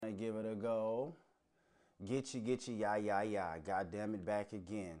give it a go. Get you, yeah. God damn it, back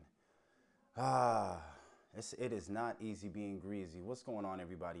again. Ah, it is not easy being greasy. What's going on,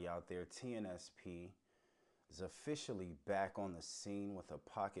 everybody out there? TNSP is officially back on the scene with a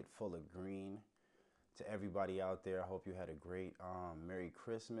pocket full of green. To everybody out there, I hope you had a great Merry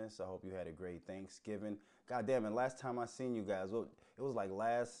Christmas. I hope you had a great Thanksgiving. God damn it, last time I seen you guys, well, it was like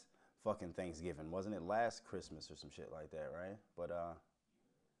last fucking Thanksgiving, wasn't it? Last Christmas or some shit like that, right? But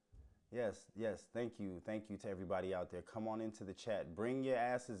yes, thank you to everybody out there. Come on into the chat. Bring your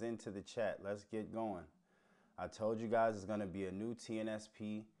asses into the chat. Let's get going. I told you guys it's gonna be a new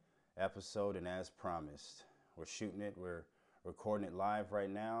TNSP episode, and as promised, we're shooting it. We're recording it live right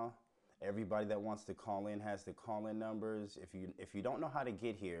now. Everybody that wants to call in has the call-in numbers. If you don't know how to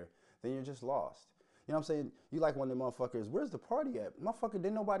get here, then you're just lost. You know what I'm saying? You like one of them motherfuckers, where's the party at? Motherfucker,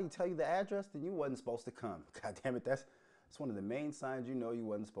 didn't nobody tell you the address? Then you wasn't supposed to come. God damn it, that's one of the main signs you know you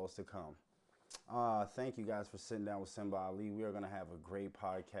wasn't supposed to come. Thank you guys for sitting down with Simba Ali. We are going to have a great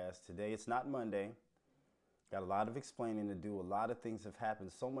podcast today. It's not Monday. Got a lot of explaining to do. A lot of things have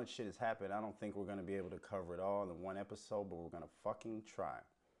happened. So much shit has happened. I don't think we're going to be able to cover it all in one episode, but we're going to fucking try.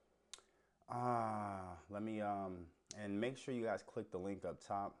 Let me, and make sure you guys click the link up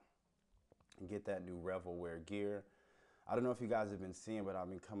top and get that new Revel Wear gear. I don't know if you guys have been seeing, but I've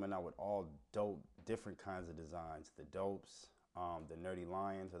been coming out with all dope, different kinds of designs. The dopes, the nerdy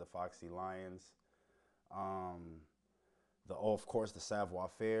lions or the foxy lions, of course, the savoir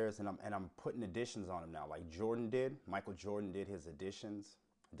fairs, and I'm putting additions on them now, like Michael Jordan did his additions.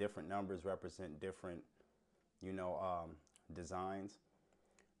 Different numbers represent different, designs.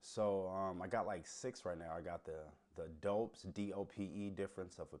 So I got like 6 right now. I got the dopes, DOPE,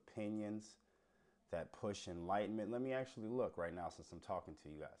 difference of opinions, that push enlightenment. Let me actually look right now since I'm talking to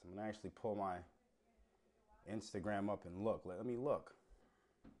you guys. I'm gonna actually pull my Instagram up and look. Let me look.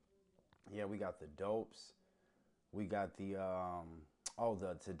 Yeah, we got the dopes. We got the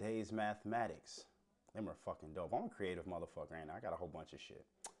the today's mathematics. Them are fucking dope. I'm a creative motherfucker, ain't I? I got a whole bunch of shit.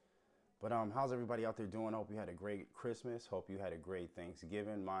 But how's everybody out there doing? Hope you had a great Christmas. Hope you had a great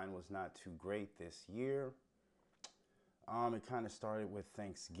Thanksgiving. Mine was not too great this year. It kind of started with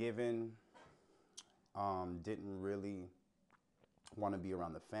Thanksgiving. Didn't really want to be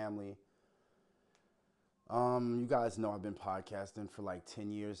around the family. You guys know I've been podcasting for like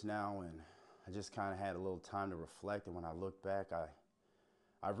 10 years now, and I just kind of had a little time to reflect. And when I look back,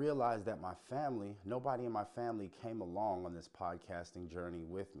 I realized that nobody in my family came along on this podcasting journey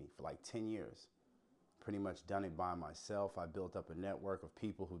with me for like 10 years. Pretty much done it by myself. I built up a network of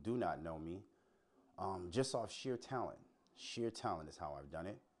people who do not know me, just off sheer talent. Sheer talent is how I've done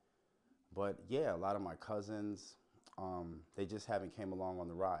it. But yeah, a lot of my cousins, they just haven't came along on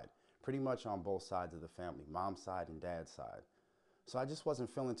the ride. Pretty much on both sides of the family, mom's side and dad's side. So I just wasn't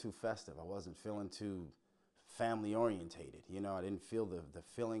feeling too festive. I wasn't feeling too family orientated. I didn't feel the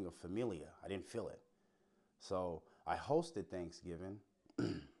feeling of familia. I didn't feel it. So I hosted Thanksgiving, at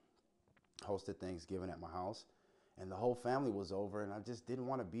my house, and the whole family was over, and I just didn't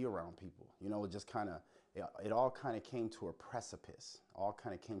want to be around people. It just it all kind of came to a precipice, all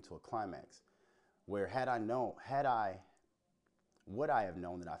kind of came to a climax, where would I have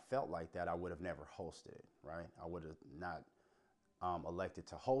known that I felt like that, I would have never hosted it, right? I would have not elected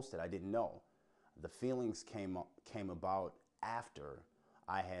to host it. I didn't know. The feelings came about after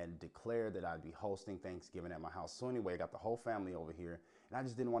I had declared that I'd be hosting Thanksgiving at my house. So anyway, I got the whole family over here, and I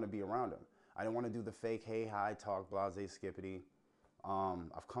just didn't want to be around them. I didn't want to do the fake, hey, hi, talk, blase, skippity.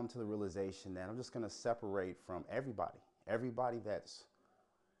 I've come to the realization that I'm just going to separate from everybody that's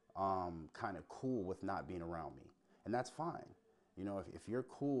kind of cool with not being around me. And that's fine. If you're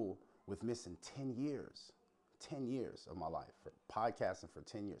cool with missing 10 years of my life, for podcasting for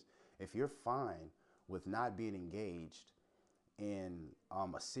 10 years, if you're fine with not being engaged in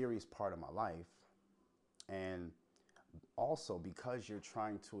a serious part of my life, and also because you're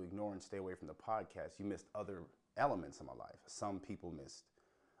trying to ignore and stay away from the podcast, you missed other elements of my life. Some people missed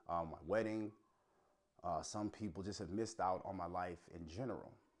my wedding. Some people just have missed out on my life in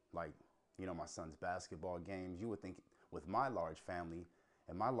general. Like, my son's basketball games. You would think with my large family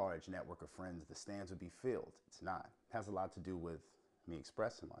and my large network of friends, the stands would be filled. It's not. It has a lot to do with me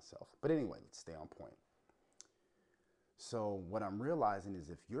expressing myself. But anyway, let's stay on point. So what I'm realizing is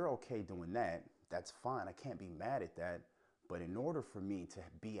if you're okay doing that, that's fine. I can't be mad at that. But in order for me to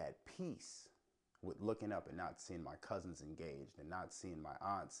be at peace with looking up and not seeing my cousins engaged and not seeing my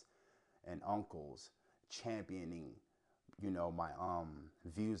aunts and uncles championing, my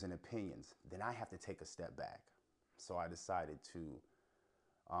views and opinions, then I have to take a step back. So I decided to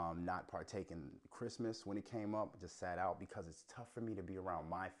not partaking Christmas when it came up, just sat out because it's tough for me to be around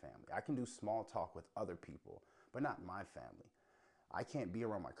my family. I can do small talk with other people, but not my family. I can't be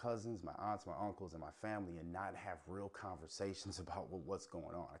around my cousins, my aunts, my uncles, and my family and not have real conversations about what's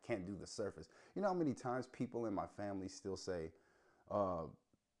going on. I can't do the surface. You know how many times people in my family still say, uh,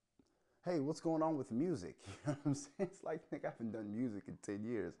 hey, what's going on with music? You know what I'm saying? It's like, nigga, I haven't done music in 10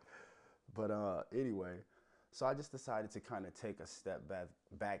 years. But anyway, so I just decided to kind of take a step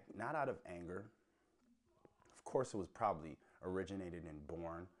back, not out of anger. Of course, it was probably originated and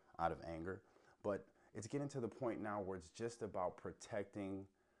born out of anger, but it's getting to the point now where it's just about protecting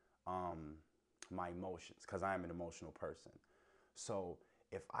my emotions, because I am an emotional person. So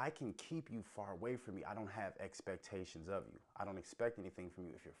if I can keep you far away from me, I don't have expectations of you. I don't expect anything from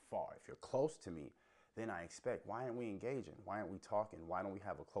you if you're far. If you're close to me, then I expect, why aren't we engaging? Why aren't we talking? Why don't we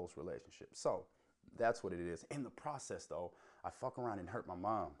have a close relationship? So that's what it is. In the process, though, I fuck around and hurt my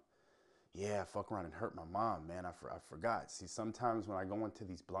mom. Yeah, I fuck around and hurt my mom, man. I forgot. See, sometimes when I go into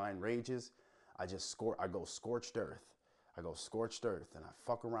these blind rages, I go scorched earth. I go scorched earth, and I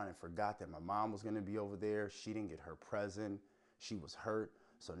fuck around and forgot that my mom was gonna be over there. She didn't get her present. She was hurt.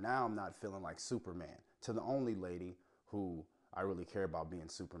 So now I'm not feeling like Superman to the only lady who I really care about being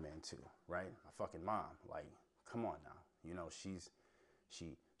Superman to, right? My fucking mom. Like, come on now. You know,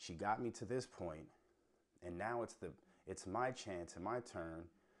 she got me to this point, and now it's my chance and my turn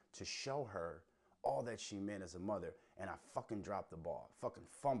to show her all that she meant as a mother, and I fucking dropped the ball. Fucking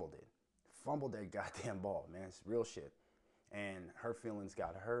fumbled it. Fumbled that goddamn ball, man. It's real shit. And her feelings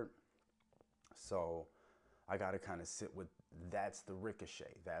got hurt. So I got to kind of sit with, that's the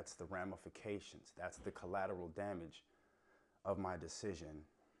ricochet. That's the ramifications. That's the collateral damage of my decision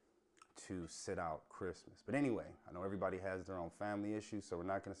to sit out Christmas. But anyway, I know everybody has their own family issues, so we're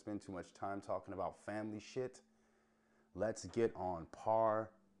not going to spend too much time talking about family shit. Let's get on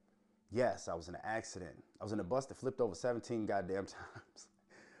par. Yes, I was in an accident. I was in a bus that flipped over 17 goddamn times.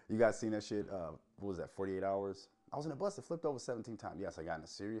 You guys seen that shit? What was that, 48 hours? I was in a bus that flipped over 17 times. Yes, I got in a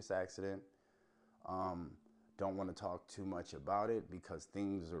serious accident. Don't want to talk too much about it because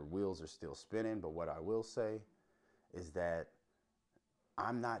wheels are still spinning. But what I will say is that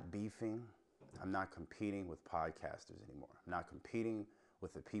I'm not beefing. I'm not competing with podcasters anymore. I'm not competing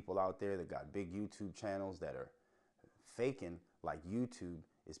with the people out there that got big YouTube channels that are faking like YouTube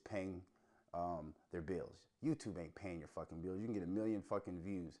is paying their bills. YouTube ain't paying your fucking bills. You can get 1 million fucking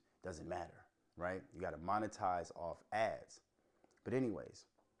views. Doesn't matter, right? You got to monetize off ads. But anyways,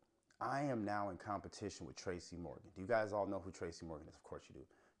 I am now in competition with Tracy Morgan. Do you guys all know who Tracy Morgan is? Of course you do.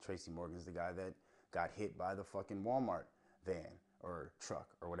 Tracy Morgan is the guy that got hit by the fucking Walmart van or truck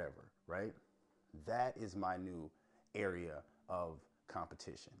or whatever, right? That is my new area of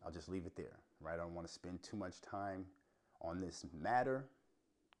competition. I'll just leave it there, right? I don't want to spend too much time on this matter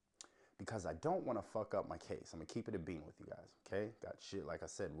because I don't want to fuck up my case. I'm going to keep it a bean with you guys, okay? Got shit, like I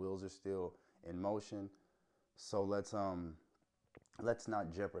said, wheels are still in motion. So let's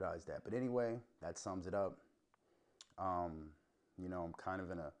not jeopardize that. But anyway, that sums it up. You know, I'm kind of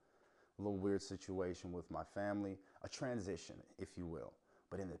in a little weird situation with my family, a transition, if you will.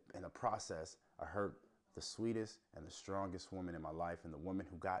 But in the process, I hurt the sweetest and the strongest woman in my life and the woman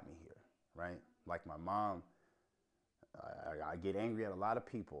who got me here, right? Like my mom, I get angry at a lot of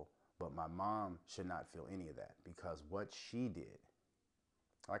people, but my mom should not feel any of that because what she did,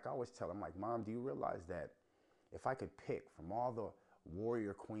 like I always tell her, I'm like, Mom, do you realize that if I could pick from all the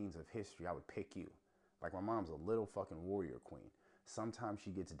warrior queens of history, I would pick you. Like my mom's a little fucking warrior queen. Sometimes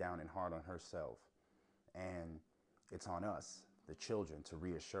she gets down and hard on herself. And it's on us, the children, to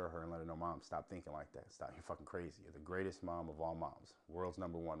reassure her and let her know, Mom, stop thinking like that. Stop, you're fucking crazy. You're the greatest mom of all moms. World's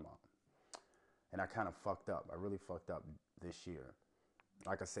 #1 mom. And I kind of fucked up. I really fucked up this year.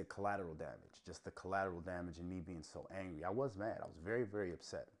 Like I said, collateral damage. Just the collateral damage and me being so angry. I was mad. I was very, very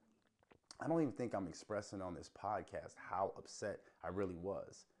upset. I don't even think I'm expressing on this podcast how upset I really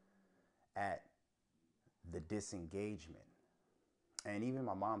was at the disengagement. And even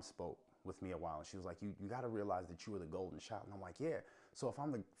my mom spoke with me a while and she was like, you got to realize that you were the golden child. And I'm like, yeah. So if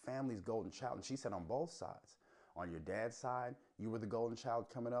I'm the family's golden child, and she said on both sides, on your dad's side, you were the golden child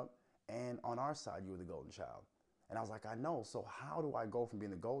coming up, and on our side, you were the golden child. And I was like, I know. So how do I go from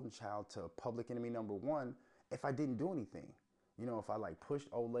being the golden child to public enemy #1 if I didn't do anything? You know, if I like pushed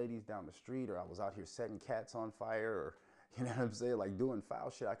old ladies down the street or I was out here setting cats on fire or, you know what I'm saying, like doing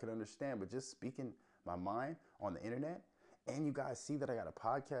foul shit, I could understand. But just speaking my mind on the internet, and you guys see that I got a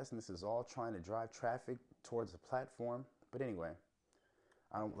podcast and this is all trying to drive traffic towards the platform. But anyway,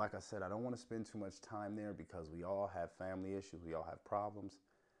 like I said, I don't want to spend too much time there because we all have family issues. We all have problems.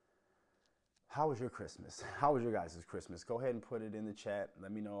 How was your Christmas? How was your guys' Christmas? Go ahead and put it in the chat.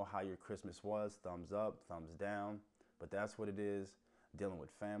 Let me know how your Christmas was. Thumbs up, thumbs down. But that's what it is, dealing with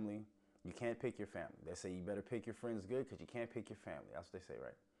family. You can't pick your family. They say you better pick your friends good because you can't pick your family. That's what they say,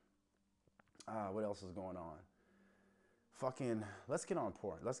 right? What else is going on? Fucking, let's get on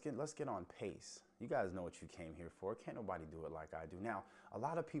point. Let's get on pace. You guys know what you came here for. Can't nobody do it like I do. Now, a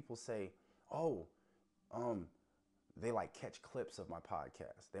lot of people say, oh, they like catch clips of my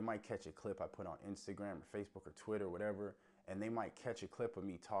podcast. They might catch a clip I put on Instagram or Facebook or Twitter or whatever, and they might catch a clip of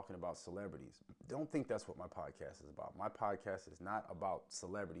me talking about celebrities. Don't think that's what my podcast is about. My podcast is not about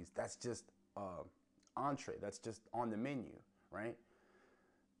celebrities. That's just entree. That's just on the menu, right?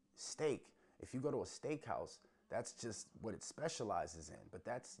 Steak. If you go to a steakhouse, that's just what it specializes in. But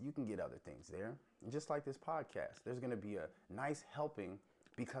you can get other things there. And just like this podcast, there's going to be a nice helping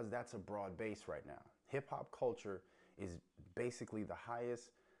because that's a broad base right now. Hip hop culture is basically the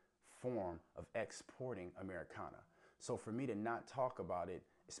highest form of exporting Americana. So for me to not talk about it,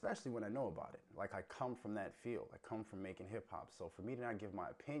 especially when I know about it, like I come from that field, I come from making hip hop. So for me to not give my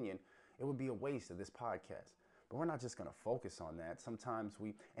opinion, it would be a waste of this podcast. But we're not just gonna focus on that. Sometimes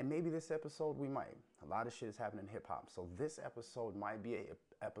and maybe this episode we might. A lot of shit is happening in hip hop. So this episode might be an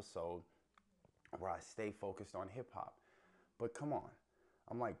episode where I stay focused on hip hop. But come on,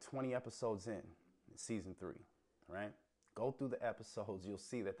 I'm like 20 episodes in season 3, right? Go through the episodes, you'll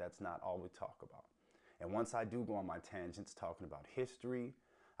see that that's not all we talk about. And once I do go on my tangents talking about history,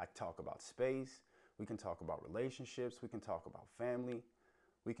 I talk about space, we can talk about relationships, we can talk about family,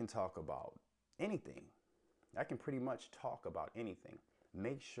 we can talk about anything. I can pretty much talk about anything.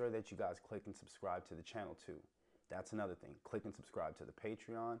 Make sure that you guys click and subscribe to the channel too. That's another thing. Click and subscribe to the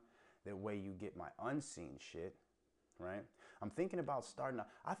Patreon. That way you get my unseen shit, right? I'm thinking about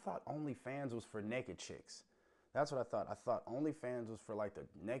I thought OnlyFans was for naked chicks. That's what I thought. I thought OnlyFans was for like the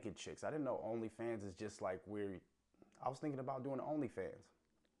naked chicks. I didn't know OnlyFans is just like I was thinking about doing OnlyFans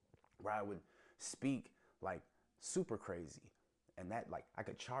where I would speak like super crazy and that like I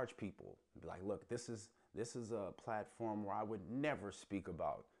could charge people and be like, look, this is a platform where I would never speak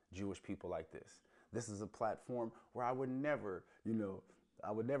about Jewish people like this. This is a platform where I would never,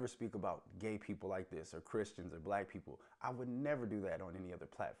 I would never speak about gay people like this or Christians or black people. I would never do that on any other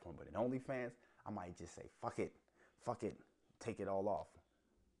platform. But in OnlyFans, I might just say, fuck it, take it all off.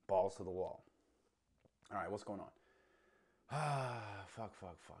 Balls to the wall. All right, what's going on? Fuck.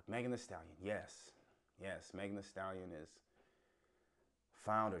 Megan Thee Stallion, yes, Megan Thee Stallion is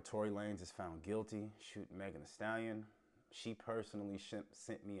found, or Tory Lanez is found guilty shooting Megan Thee Stallion. She personally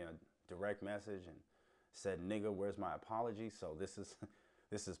sent me a direct message and said, nigga, where's my apology? So this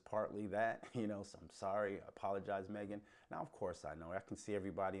is partly that, so I'm sorry, I apologize, Megan. Now, of course I know, I can see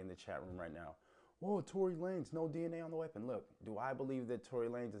everybody in the chat room right now. Whoa, Tory Lanez, no DNA on the weapon. Look, do I believe that Tory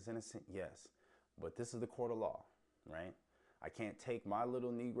Lanez is innocent? Yes, but this is the court of law, right? I can't take my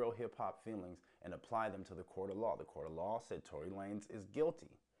little Negro hip hop feelings and apply them to the court of law. The court of law said Tory Lanez is guilty.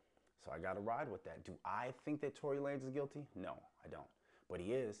 So I got to ride with that. Do I think that Tory Lanez is guilty? No, I don't. But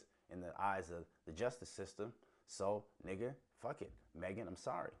he is in the eyes of the justice system. So, nigga, fuck it. Megan, I'm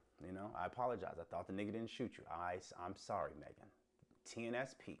sorry. I apologize. I thought the nigga didn't shoot you. I'm sorry, Megan.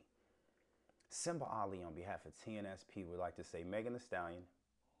 TNSP. Simba Ali on behalf of TNSP would like to say, Megan Thee Stallion,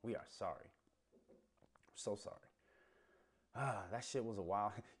 we are sorry. So sorry. That shit was a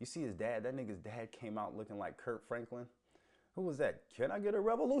wild. You see his dad, that nigga's dad came out looking like Kirk Franklin. Who was that? Can I get a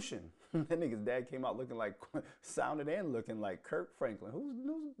revolution? That nigga's dad came out looking like, sounded and looking like Kirk Franklin. Whose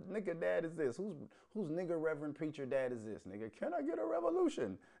nigga dad is this? Whose nigga reverend preacher dad is this? Nigga, can I get a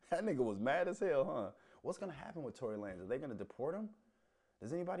revolution? That nigga was mad as hell, huh? What's gonna happen with Tory Lanez? Are they gonna deport him?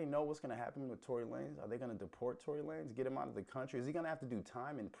 Does anybody know what's gonna happen with Tory Lanez? Are they gonna deport Tory Lanez? Get him out of the country? Is he gonna have to do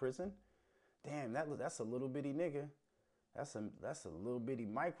time in prison? Damn, that's a little bitty nigga. That's a little bitty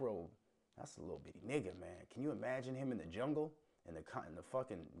micro. That's a little bitty nigga, man. Can you imagine him in the jungle, in the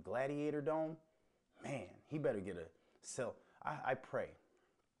fucking gladiator dome? Man, he better get a cell. I pray.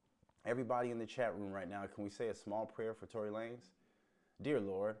 Everybody in the chat room right now, can we say a small prayer for Tory Lanez? Dear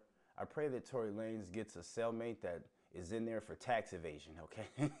Lord, I pray that Tory Lanez gets a cellmate that is in there for tax evasion, okay?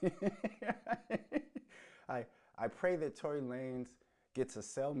 I pray that Tory Lanez gets a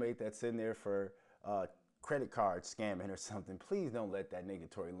cellmate that's in there for credit card scamming or something. Please don't let that nigga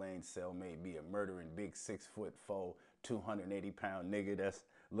Tory Lanez cellmate be a murdering big 6'4", 280-pound nigga that's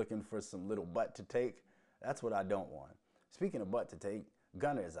looking for some little butt to take. That's what I don't want. Speaking of butt to take,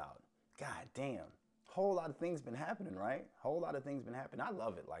 Gunna is out. God damn. Whole lot of things been happening, right? Whole lot of things been happening. I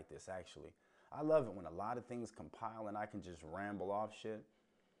love it like this, actually. I love it when a lot of things compile and I can just ramble off shit.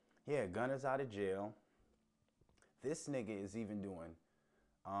 Yeah, Gunna's out of jail. This nigga is even doing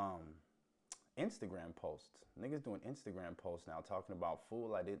Instagram posts. Niggas doing Instagram posts now talking about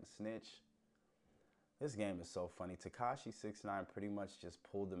fool, I didn't snitch. This game is so funny. Tekashi 6ix9ine pretty much just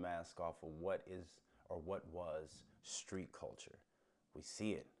pulled the mask off of what is or what was street culture. We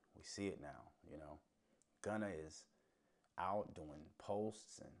see it. We see it now, you know. Gunna is out doing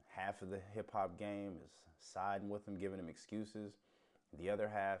posts and half of the hip hop game is siding with him, giving him excuses. The other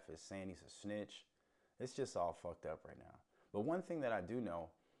half is saying he's a snitch. It's just all fucked up right now. But one thing that I do know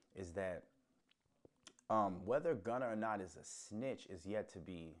is that whether Gunna or not is a snitch is yet to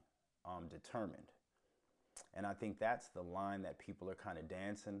be determined. And I think that's the line that people are kind of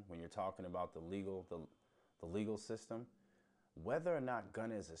dancing when you're talking about the legal system. Whether or not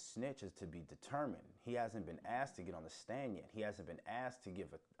Gunna is a snitch is to be determined. He hasn't been asked to get on the stand yet. He hasn't been asked to give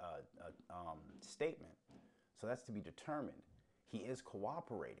a statement. So that's to be determined. He is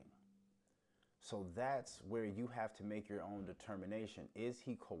cooperating. So that's where you have to make your own determination. Is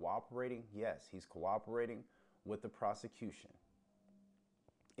he cooperating? Yes, he's cooperating with the prosecution.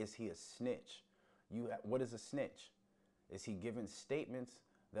 Is he a snitch? What is a snitch? Is he giving statements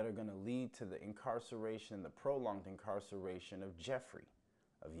that are going to lead to the incarceration, the prolonged incarceration of Jeffrey,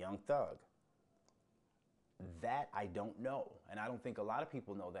 of Young Thug? That I don't know. And I don't think a lot of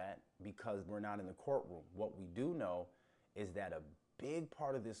people know that because we're not in the courtroom. What we do know is that a big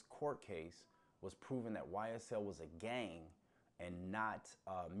part of this court case was proving that YSL was a gang and not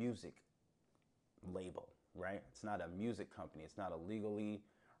a music label, right? It's not a music company. It's not a legally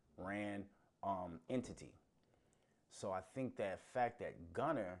ran entity. So I think that fact that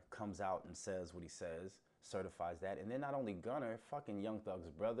Gunna comes out and says what he says certifies that. And then not only Gunna, fucking Young Thug's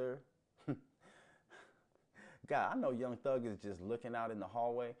brother. God, I know Young Thug is just looking out in the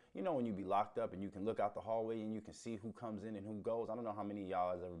hallway. You know when you be locked up and you can look out the hallway and you can see who comes in and who goes? I don't know how many of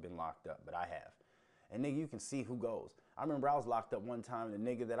y'all has ever been locked up, but I have. And nigga, you can see who goes. I remember I was locked up one time, and the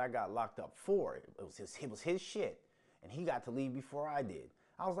nigga that I got locked up for, it was his shit. And he got to leave before I did.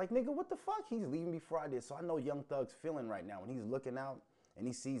 I was like, nigga, what the fuck? He's leaving before I did. So I know Young Thug's feeling right now when he's looking out and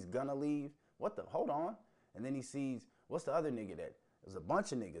he sees Gunna leave. Hold on. And then he sees, what's the other nigga that? There's a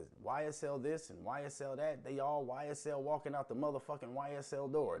bunch of niggas, YSL this and YSL that. They all YSL walking out the motherfucking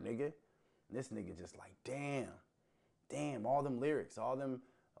YSL door, nigga. This nigga just like, damn, all them lyrics, all them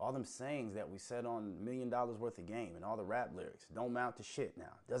sayings that we said on $1 million worth of game and all the rap lyrics don't amount to shit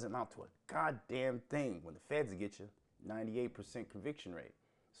now. Doesn't amount to a goddamn thing when the feds get you. 98% conviction rate.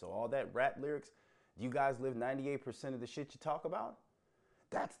 So all that rap lyrics, do you guys live 98% of the shit you talk about?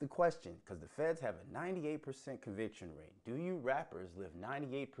 That's the question, because the feds have a 98% conviction rate. Do you rappers live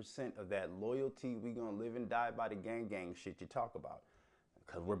 98% of that loyalty, we gonna live and die by the gang shit you talk about?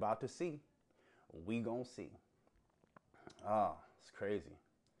 Because we're about to see. We gonna see. It's crazy.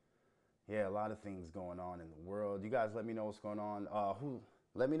 Yeah, a lot of things going on in the world. You guys let me know what's going on.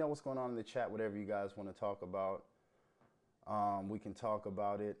 Let me know what's going on in the chat, whatever you guys want to talk about. We can talk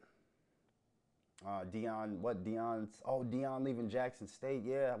about it. Deion leaving Jackson State.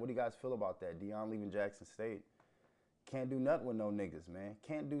 Yeah, what do you guys feel about that? Deion leaving Jackson State. Can't do nothing with no niggas, man.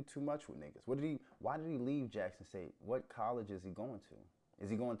 Can't do too much with niggas. Why did he leave Jackson State? What college is he going to?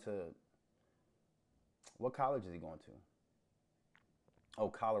 What college is he going to? Oh,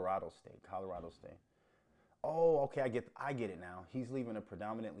 Colorado State. Oh, okay, I get it now. He's leaving a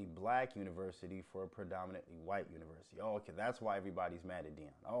predominantly black university for a predominantly white university. Oh, okay, that's why everybody's mad at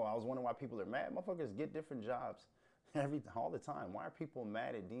Deion. Oh, I was wondering why people are mad. Motherfuckers get different jobs all the time. Why are people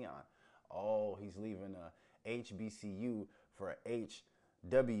mad at Deion? Oh, he's leaving a HBCU for a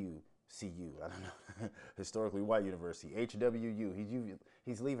HWCU. I don't know. Historically white university. HWU.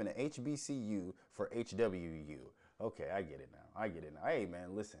 He's leaving a HBCU for HWU. Okay, I get it now. Hey,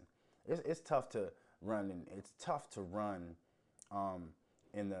 man, listen. It's tough to run, and it's tough to run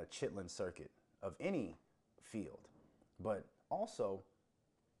in the Chitlin circuit of any field. But also,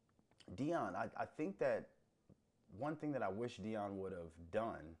 Deion, I think that one thing that I wish Deion would have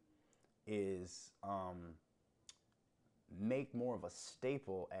done is make more of a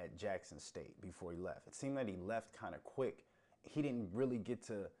staple at Jackson State before he left. It seemed that he left kind of quick. He didn't really get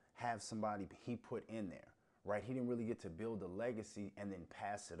to have somebody he put in there. Right, he didn't really get to build a legacy and then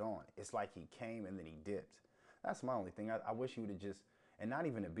pass it on. It's like he came and then he dipped. That's my only thing. I wish he would have just, and not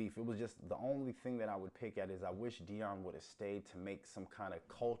even a beef, it was just the only thing that I would pick at is I wish Deion would have stayed to make some kind of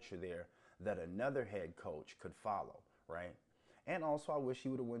culture there that another head coach could follow, right? And also I wish he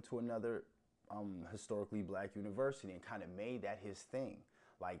would have went to another historically black university and kind of made that his thing.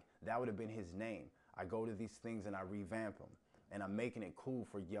 Like, that would have been his name. I go to these things and I revamp them. And I'm making it cool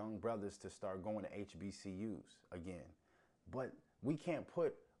for young brothers to start going to HBCUs again. But we can't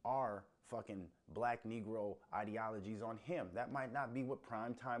put our fucking black Negro ideologies on him. That might not be what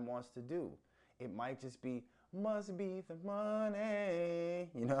Primetime wants to do. It might just be, must be the money.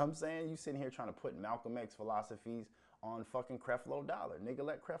 You know what I'm saying? You sitting here trying to put Malcolm X philosophies on fucking Creflo Dollar. Nigga,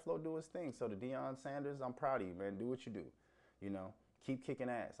 let Creflo do his thing. So to Deion Sanders, I'm proud of you, man. Do what you do. You know, keep kicking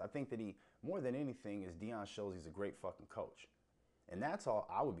ass. I think that he, more than anything, is Deion shows he's a great fucking coach. And that's all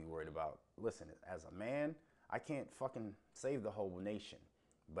I would be worried about. Listen, as a man, I can't fucking save the whole nation.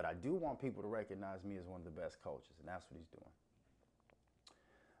 But I do want people to recognize me as one of the best coaches, and that's what he's doing.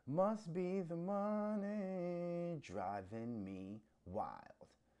 Must be the money driving me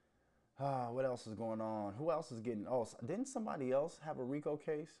wild. What else is going on? Who else is getting, oh, didn't somebody else have a RICO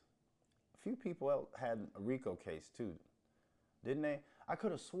case? A few people had a RICO case too, didn't they? I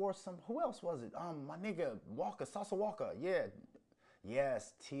could have swore who else was it? My nigga, Walker, Sauce Walker, yeah.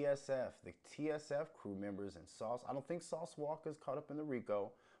 Yes, TSF, the TSF crew members and Sauce. I don't think Sauce Walker's caught up in the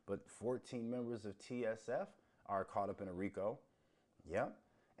RICO, but 14 members of TSF are caught up in a RICO. Yep.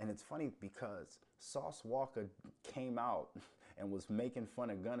 And it's funny because Sauce Walker came out and was making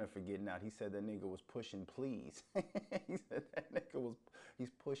fun of Gunna for getting out. He said that nigga was pushing please. He said that nigga he's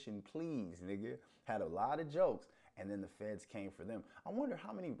pushing please, nigga. Had a lot of jokes. And then the feds came for them. I wonder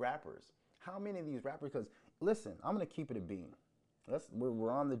how many of these rappers, because listen, I'm going to keep it a bean.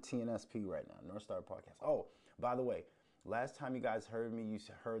 We're on the TNSP right now, North Star Podcast. Oh, by the way, last time you guys heard me, you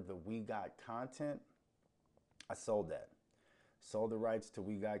heard the We Got Content. I sold that. Sold the rights to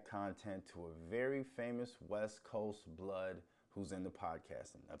We Got Content to a very famous West Coast blood who's into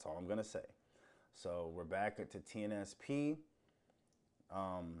podcasting. That's all I'm going to say. So we're back to TNSP.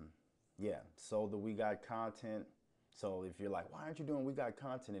 Yeah, sold the We Got Content. So if you're like, why aren't you doing We Got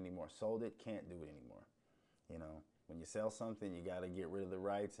Content anymore? Sold it, can't do it anymore. You know, when you sell something, you got to get rid of the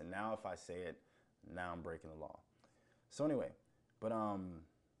rights. And now if I say it, now I'm breaking the law. So anyway, but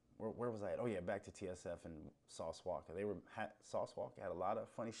where was I at? Oh yeah, back to TSF and Sauce Walker. Sauce Walker had a lot of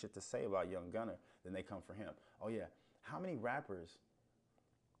funny shit to say about Young Gunner. Then they come for him. Oh yeah, how many rappers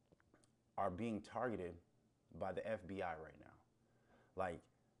are being targeted by the FBI right now? Like,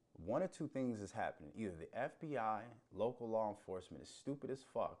 one or two things is happening. Either the FBI, local law enforcement is stupid as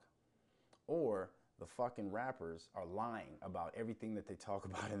fuck, or the fucking rappers are lying about everything that they talk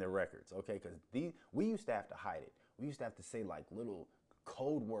about in their records, okay? Because we used to have to hide it. We used to have to say like little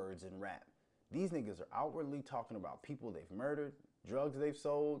code words in rap. These niggas are outwardly talking about people they've murdered, drugs they've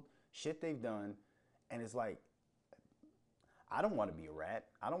sold, shit they've done, and it's like, I don't want to be a rat.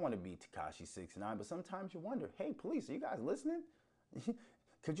 I don't want to be Tekashi 6ix9ine, but sometimes you wonder, hey, police, are you guys listening?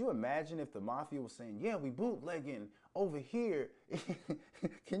 Could you imagine if the mafia was saying, yeah, we bootlegging over here?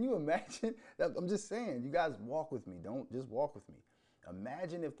 Can you imagine? I'm just saying, you guys walk with me. Don't just walk with me.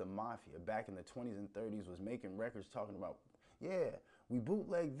 Imagine if the mafia back in the 20s and 30s was making records talking about, yeah, we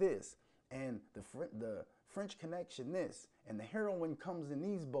bootleg this, and the French Connection this, and the heroin comes in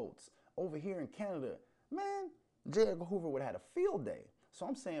these boats over here in Canada. Man, J. Edgar Hoover would have had a field day. So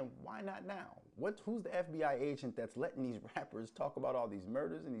I'm saying, why not now? Who's the FBI agent that's letting these rappers talk about all these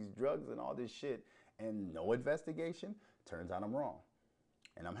murders and these drugs and all this shit and no investigation? Turns out I'm wrong.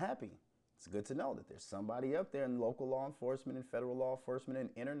 And I'm happy. It's good to know that there's somebody up there in local law enforcement and federal law enforcement and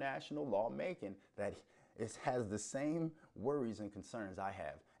international lawmaking that has the same worries and concerns I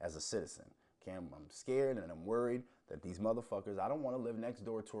have as a citizen. Okay, I'm scared and I'm worried that these motherfuckers, I don't want to live next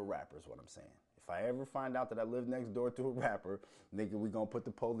door to a rapper is what I'm saying. If I ever find out that I live next door to a rapper, nigga, we gonna put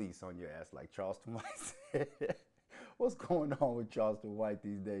the police on your ass like Charleston White said. What's going on with Charleston White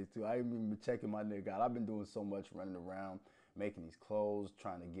these days, too? I ain't even been checking my nigga out. I've been doing so much running around, making these clothes,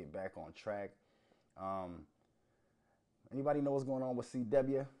 trying to get back on track. Anybody know what's going on with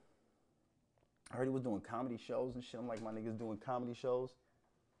CW? I heard he was doing comedy shows and shit. I'm like, my niggas doing comedy shows.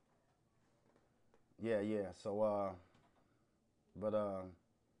 Yeah. So,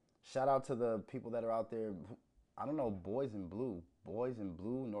 shout out to the people that are out there. I don't know, Boys in Blue. Boys in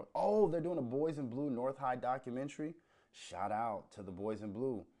Blue North. Oh, they're doing a Boys in Blue North High documentary. Shout out to the Boys in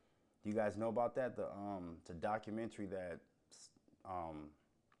Blue. Do you guys know about that? It's a documentary that's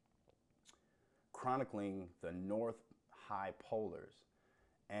chronicling the North High Polars.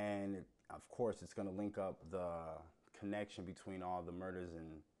 And of course, it's going to link up the connection between all the murders and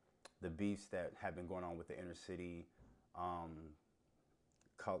the beefs that have been going on with the inner city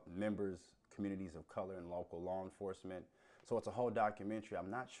members, communities of color, and local law enforcement. So it's a whole documentary. I'm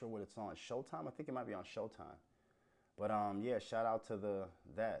not sure what it's on. Showtime? I think it might be on Showtime. But yeah, shout out to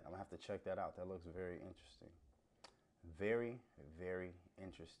that. I'm gonna have to check that out. That looks very interesting. Very, very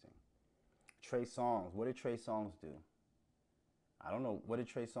interesting. Trey Songz. What did Trey Songz do? I don't know. What did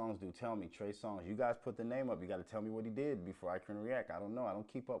Trey Songz do? Tell me, Trey Songz. You guys put the name up. You got to tell me what he did before I can react. I don't know. I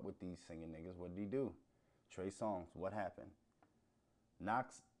don't keep up with these singing niggas. What did he do? Trey Songz. What happened?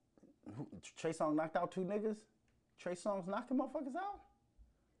 Knox Trey Songz knocked out 2 niggas? Trey Songz knocking motherfuckers out?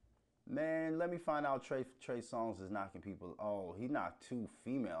 Man, let me find out Trey Songz is knocking people. Oh, he knocked 2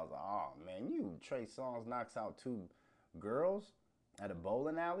 females. Oh, man, Trey Songz knocks out 2 girls at a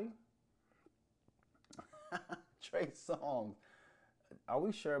bowling alley? Trey Songz. Are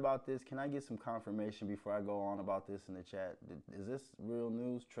we sure about this? Can I get some confirmation before I go on about this in the chat? Is this real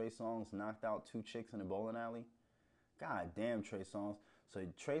news? Trey Songz knocked out 2 chicks in a bowling alley? God damn, Trey Songz. So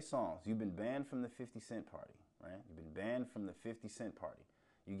Trey Songz, you've been banned from the 50 Cent party, right? You've been banned from the 50 Cent party.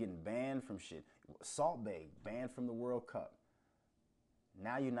 You're getting banned from shit. Salt Bae, banned from the World Cup.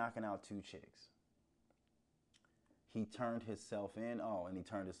 Now you're knocking out 2 chicks. He turned himself in. Oh, and he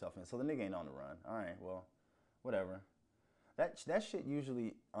turned himself in. So the nigga ain't on the run. All right, well, whatever. That shit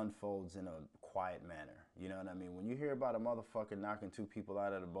usually unfolds in a quiet manner. You know what I mean? When you hear about a motherfucker knocking 2 people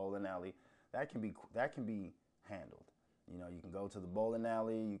out at a bowling alley, that can be handled. You know, you can go to the bowling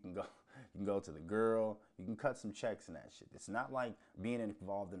alley, you can go to the girl, you can cut some checks and that shit. It's not like being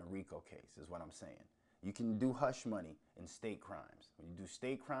involved in a RICO case, is what I'm saying. You can do hush money in state crimes. When you do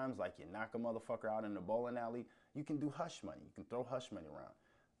state crimes, like you knock a motherfucker out in the bowling alley, you can do hush money. You can throw hush money around.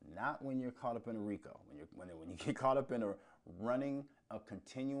 Not when you're caught up in a RICO. When you get caught up in running a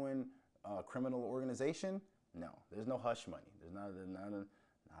continuing criminal organization, no, there's no hush money. There's not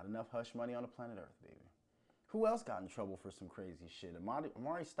enough hush money on the planet Earth, baby. Who else got in trouble for some crazy shit?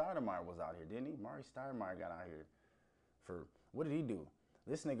 Amari Stoudemire was out here, didn't he? Amari Stoudemire got out here for, what did he do?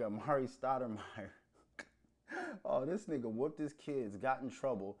 This nigga Amari Stoudemire, oh, this nigga whooped his kids, got in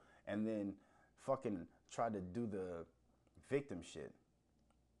trouble, and then fucking tried to do the victim shit.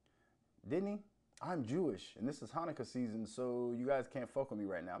 Didn't he? I'm Jewish, and this is Hanukkah season, so you guys can't fuck with me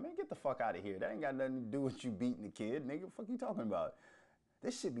right now. Man, get the fuck out of here. That ain't got nothing to do with you beating the kid, nigga. What the fuck you talking about?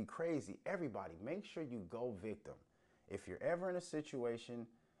 This should be crazy. Everybody, make sure you go victim. If you're ever in a situation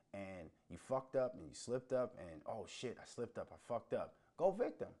and you fucked up and you slipped up and, oh shit, I slipped up, I fucked up, go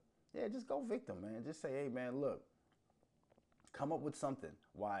victim. Yeah, just go victim, man. Just say, hey, man, look, come up with something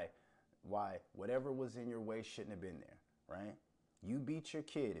why whatever was in your way shouldn't have been there, right? You beat your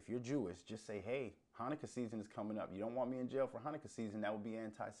kid. If you're Jewish, just say, hey, Hanukkah season is coming up. You don't want me in jail for Hanukkah season. That would be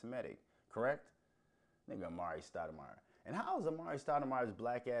anti-Semitic, correct? Nigga, Amari Stoudemire. And how is Amari Stoudemire's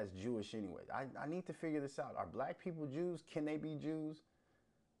black ass Jewish anyway? I need to figure this out. Are black people Jews? Can they be Jews?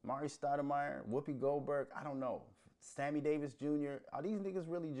 Amari Stoudemire, Whoopi Goldberg, I don't know. Sammy Davis Jr., are these niggas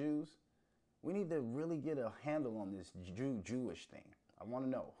really Jews? We need to really get a handle on this Jewish thing. I want to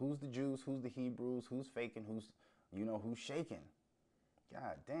know who's the Jews, who's the Hebrews, who's faking, who's shaking.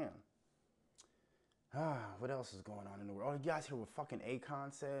 God damn. What else is going on in the world? Oh, you guys hear what fucking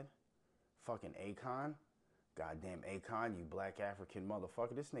Akon said? Fucking Akon. Goddamn Akon, you black African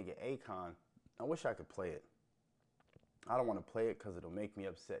motherfucker. This nigga Akon, I wish I could play it. I don't want to play it because it'll make me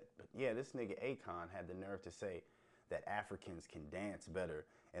upset. But yeah, this nigga Akon had the nerve to say that Africans can dance better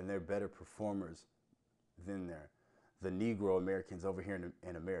and they're better performers than the Negro Americans over here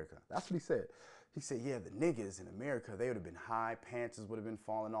in America. That's what he said. He said, yeah, the niggas in America, they would have been high, pants would have been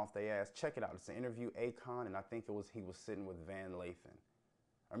falling off their ass. Check it out. It's an interview, Akon, and I think he was sitting with Van Lathan.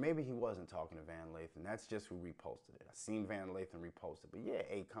 Or maybe he wasn't talking to Van Lathan. That's just who reposted it. I seen Van Lathan repost it. But yeah,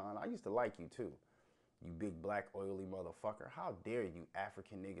 Akon, I used to like you too. You big black oily motherfucker. How dare you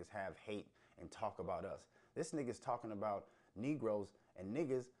African niggas have hate and talk about us? This nigga's talking about Negroes and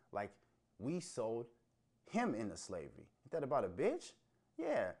niggas like we sold him into slavery. Ain't that about a bitch?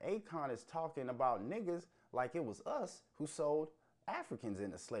 Yeah, Akon is talking about niggas like it was us who sold Africans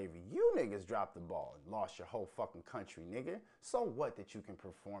into slavery. You niggas dropped the ball and lost your whole fucking country, nigga. So what that you can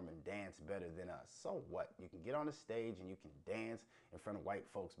perform and dance better than us? So what? You can get on the stage and you can dance in front of white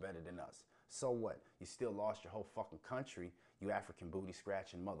folks better than us. So what? You still lost your whole fucking country, you African booty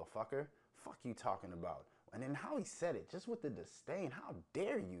scratching motherfucker. Fuck you talking about? And then how he said it, just with the disdain. How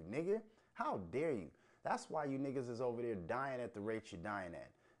dare you, nigga? How dare you? That's why you niggas is over there dying at the rate you're dying at.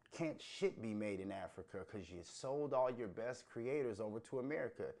 Can't shit be made in Africa because you sold all your best creators over to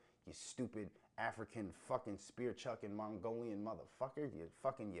America. You stupid African fucking spear chucking Mongolian motherfucker.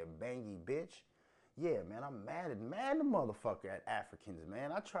 You bangy bitch. Yeah, man, I'm mad the motherfucker at Africans,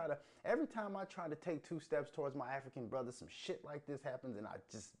 man. Every time I try to take 2 steps towards my African brother, some shit like this happens and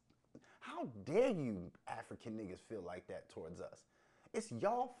how dare you African niggas feel like that towards us? It's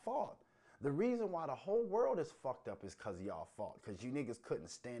y'all fault. The reason why the whole world is fucked up is because of y'all fault. Because you niggas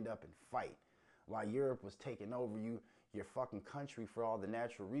couldn't stand up and fight. While Europe was taking over your fucking country for all the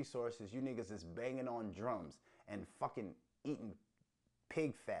natural resources, you niggas is banging on drums and fucking eating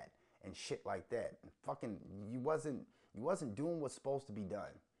pig fat and shit like that. And fucking, you wasn't doing what's supposed to be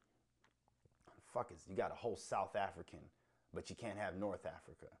done. Fuck it, you got a whole South African, but you can't have North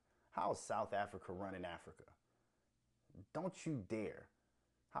Africa. How is South Africa running Africa? Don't you dare.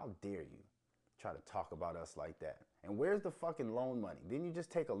 How dare you try to talk about us like that? And where's the fucking loan money? Didn't you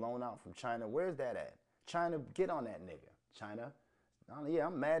just take a loan out from China? Where's that at? China, get on that nigga. China. Yeah,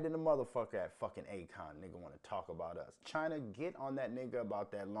 I'm mad at the motherfucker at fucking Akon. Nigga want to talk about us. China, get on that nigga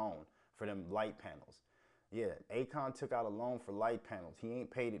about that loan for them light panels. Yeah, Akon took out a loan for light panels. He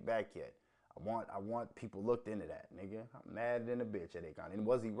ain't paid it back yet. I want people looked into that, nigga. I'm mad than a bitch at Akon. And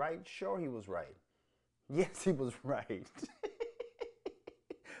was he right? Sure he was right. Yes, he was right.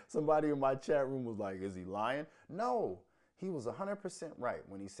 Somebody in my chat room was like, is he lying? No, he was 100% right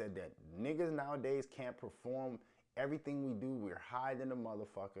when he said that niggas nowadays can't perform everything we do. We're high than a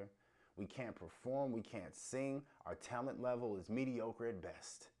motherfucker. We can't perform. We can't sing. Our talent level is mediocre at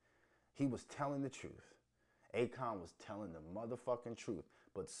best. He was telling the truth. Akon was telling the motherfucking truth.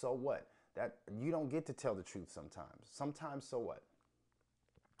 But so what? That you don't get to tell the truth sometimes. Sometimes so what?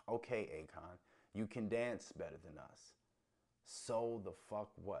 Okay, Akon, you can dance better than us. So the fuck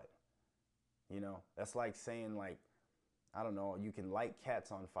what? You know, that's like saying like, I don't know, you can light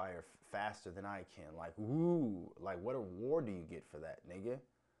cats on fire faster than I can. Like, ooh, like what award do you get for that, nigga?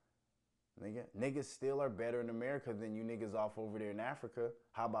 Niggas still are better in America than you niggas off over there in Africa.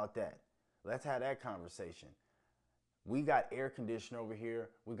 How about that? Let's have that conversation. We got air conditioner over here.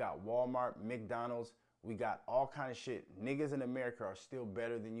 We got Walmart, McDonald's. We got all kind of shit. Niggas in America are still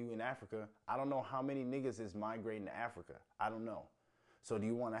better than you in Africa. I don't know how many niggas is migrating to Africa. I don't know. So do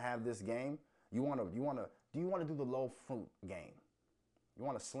you want to have this game? Do you want to do the low fruit game? You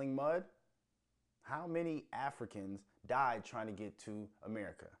want to sling mud? How many Africans died trying to get to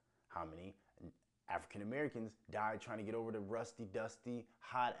America? How many African Americans died trying to get over to rusty, dusty,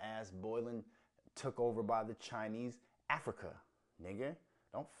 hot ass, boiling, took over by the Chinese Africa, nigga?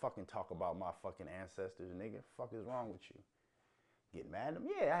 Don't fucking talk about my fucking ancestors, nigga. Fuck is wrong with you? Get mad at him?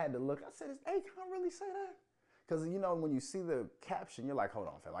 Yeah, I had to look. I said, is Akon really say that? Because, you know, when you see the caption, you're like, hold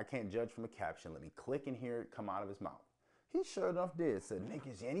on, fam. I can't judge from a caption. Let me click and hear it come out of his mouth. He sure enough did. Said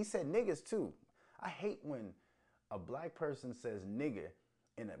niggas. And he said niggas, too. I hate when a black person says nigga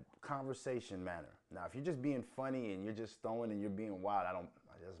in a conversation manner. Now, if you're just being funny and you're just throwing and you're being wild,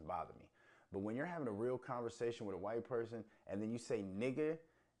 it doesn't bother me. But when you're having a real conversation with a white person and then you say nigga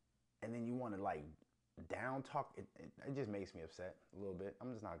and then you want to like down talk, it just makes me upset a little bit.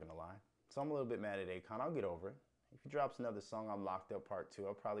 I'm just not going to lie. So I'm a little bit mad at Akon. I'll get over it. If he drops another song, I'm Locked Up Part 2.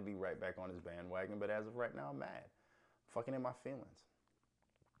 I'll probably be right back on his bandwagon. But as of right now, I'm mad. I'm fucking in my feelings.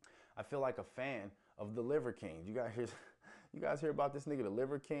 I feel like a fan of the Liver King. You guys hear about this nigga, the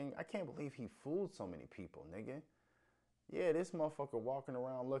Liver King? I can't believe he fooled so many people, nigga. Yeah, this motherfucker walking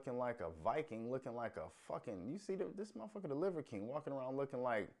around looking like a Viking, looking like a fucking, you see this motherfucker, the Liver King, walking around looking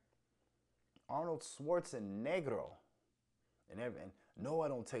like Arnold Schwarzenegger. And no, I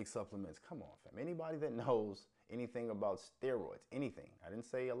don't take supplements. Come on, fam. Anybody that knows anything about steroids, anything, I didn't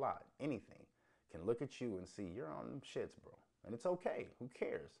say a lot, anything, can look at you and see you're on them shits, bro. And it's okay. Who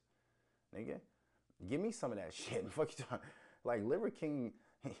cares? Nigga, give me some of that shit. Fuck you talking. Like Liver King,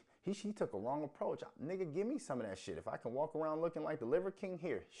 he took a wrong approach. Nigga, give me some of that shit. If I can walk around looking like the Liver King,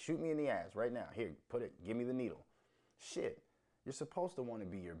 here, shoot me in the ass right now. Here, give me the needle. Shit, you're supposed to want to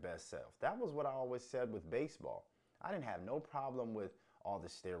be your best self. That was what I always said with baseball. I didn't have no problem with all the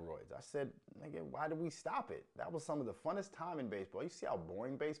steroids. I said, nigga, why did we stop it? That was some of the funnest time in baseball. You see how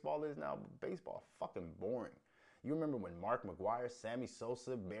boring baseball is now? Baseball fucking boring. You remember when Mark McGwire, Sammy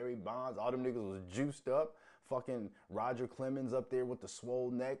Sosa, Barry Bonds, all them niggas was juiced up? Fucking Roger Clemens up there with the swole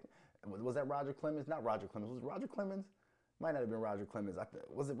neck. Was that Roger Clemens? Not Roger Clemens. Was it Roger Clemens? Might not have been Roger Clemens.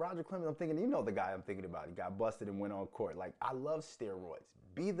 Was it Roger Clemens? I'm thinking, you know the guy I'm thinking about. He got busted and went on court. Like, I love steroids.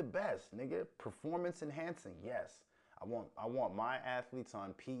 Be the best, nigga. Performance enhancing, yes. I want my athletes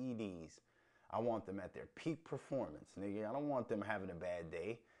on PEDs. I want them at their peak performance, nigga. I don't want them having a bad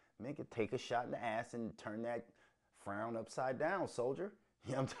day. Make it take a shot in the ass and turn that frown upside down, soldier.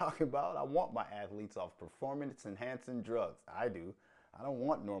 You know what I'm talking about? I want my athletes off performance-enhancing drugs. I do. I don't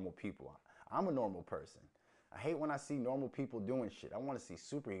want normal people. I'm a normal person. I hate when I see normal people doing shit. I want to see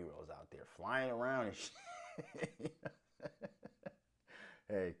superheroes out there flying around and shit.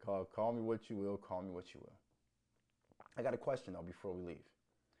 Hey, call me what you will. Call me what you will. I got a question, though, before we leave.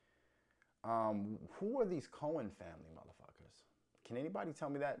 Who are these Cohen family motherfuckers? Can anybody tell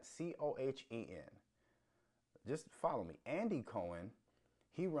me that? Cohen. Just follow me. Andy Cohen,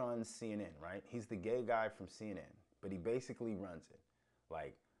 he runs CNN, right? He's the gay guy from CNN, but he basically runs it.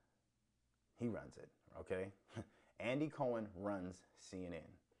 Like, he runs it, okay? Andy Cohen runs CNN.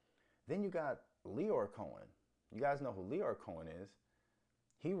 Then you got Leor Cohen. You guys know who Leor Cohen is.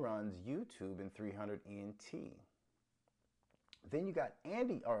 He runs YouTube and 300 ENT. Then you got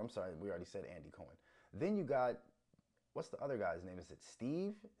Andy, or I'm sorry, we already said Andy Cohen. Then you got, what's the other guy's name? Is it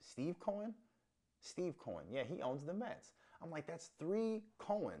Steve? Steve Cohen? Steve Cohen. Yeah, he owns the Mets. I'm like, that's 3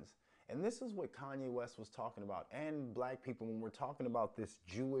 Cohens. And this is what Kanye West was talking about, and black people, when we're talking about this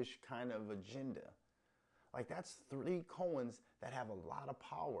Jewish kind of agenda. Like, that's 3 Cohens that have a lot of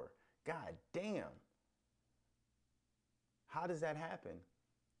power. God damn. How does that happen?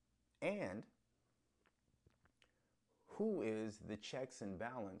 And who is the checks and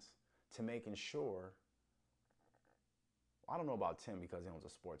balance to making sure, I don't know about Tim because he owns a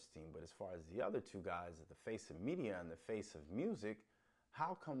sports team, but as far as the other 2 guys, the face of media and the face of music,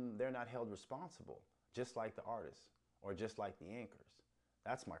 how come they're not held responsible, just like the artists or just like the anchors?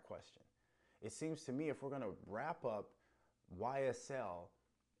 That's my question. It seems to me if we're going to wrap up YSL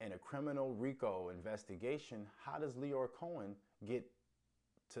in a criminal RICO investigation, how does Leor Cohen get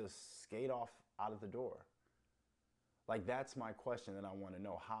to skate off out of the door? Like, that's my question that I want to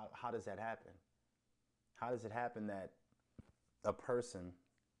know. How does that happen? How does it happen that a person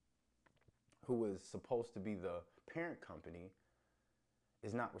who is supposed to be the parent company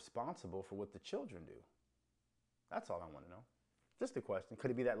is not responsible for what the children do? That's all I want to know. Just a question.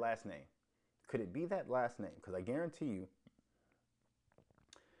 Could it be that last name? Could it be that last name? Because I guarantee you,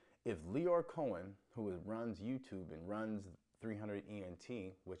 if Leor Cohen, who runs YouTube and runs 300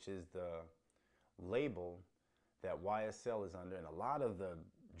 ENT, which is the label that YSL is under, and a lot of the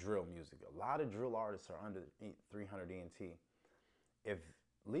drill music, a lot of drill artists are under 300 ENT. If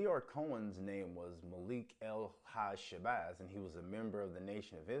Leor Cohen's name was Malik El-Haj Shabazz and he was a member of the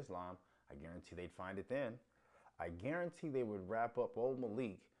Nation of Islam, I guarantee they'd find it then. I guarantee they would wrap up old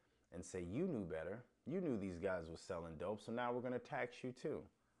Malik and say, you knew better. You knew these guys were selling dope, so now we're going to tax you too.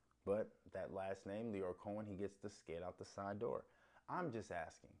 But that last name, Leor Cohen, he gets to skate out the side door. I'm just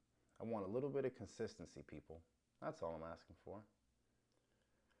asking. I want a little bit of consistency, people. That's all I'm asking for.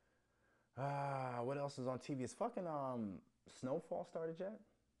 What else is on TV? Is fucking Snowfall started yet?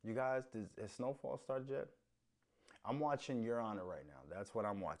 You guys, has Snowfall started yet? I'm watching Your Honor right now. That's what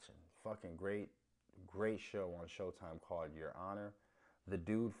I'm watching. Fucking great show on Showtime called Your Honor. The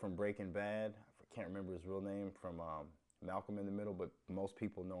dude from Breaking Bad, I can't remember his real name, from Malcolm in the Middle, but most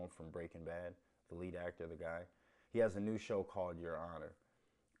people know him from Breaking Bad, the lead actor, the guy. He has a new show called Your Honor.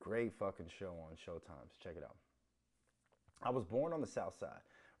 Great fucking show on Showtime. Check it out. I was born on the South Side,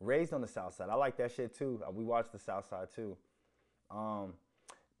 raised on the South Side. I like that shit too. We watched the South Side too. I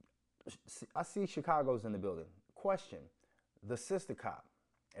see Chicago's in the building. Question: the sister cop.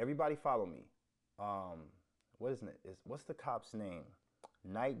 Everybody follow me. What is it? What's the cop's name?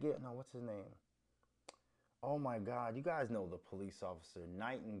 Nightingale? No, what's his name? Oh my God, you guys know the police officer,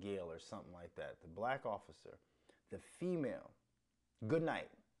 Nightingale or something like that. The black officer, the female. Goodnight.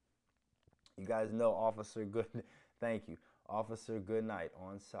 You guys know Officer Good. Thank you. Officer Goodnight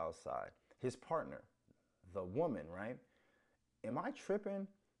on Southside. His partner, the woman, right? Am I tripping?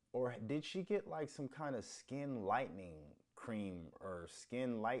 Or did she get like some kind of skin lightening cream or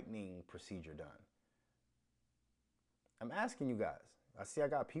skin lightening procedure done? I'm asking you guys. I see I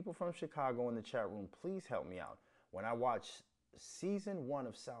got people from Chicago in the chat room. Please help me out. When I watched season 1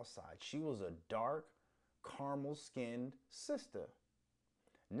 of Southside, she was a dark, caramel-skinned sister.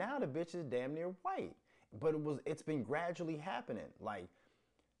 Now the bitch is damn near white. But it's been gradually happening. Like,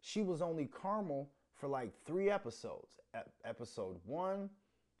 she was only caramel for like 3 episodes. Episode 1,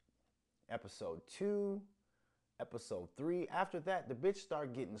 episode 2, episode 3. After that, the bitch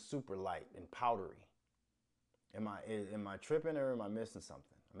started getting super light and powdery. Am I tripping or am I missing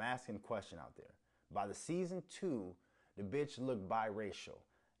something? I'm asking a question out there. By the season 2, the bitch looked biracial.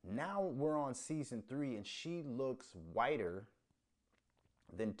 Now we're on season 3 and she looks whiter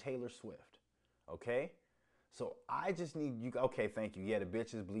than Taylor Swift. Okay? So I just need you. Okay, thank you. Yeah, the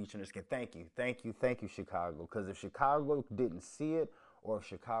bitch is bleaching her skin. Thank you, Chicago. Because if Chicago didn't see it or if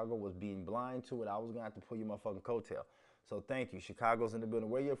Chicago was being blind to it, I was going to have to pull your motherfucking coattail. So thank you. Chicago's in the building.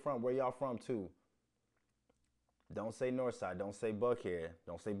 Where you from? Where y'all from too? Don't say Northside. Don't say Buckhead.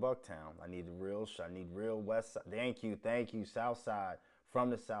 Don't say Bucktown. I need real West Side. Thank you. South Side. From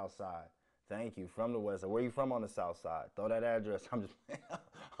the South Side. Thank you. From the West Side. Where you from on the South Side? Throw that address.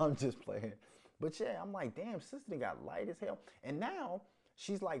 I'm just playing. But yeah, I'm like, damn, sister got light as hell. And now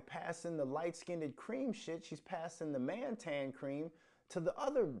she's like passing the light-skinned cream shit. She's passing the man tan cream to the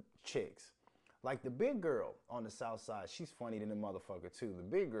other chicks. Like the big girl on the South Side. She's funny than the motherfucker too. The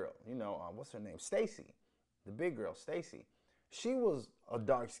big girl, you know, what's her name? Stacy. The big girl, Stacy. She was a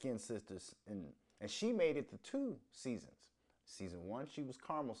dark-skinned sister, and she made it to 2 seasons. Season 1, she was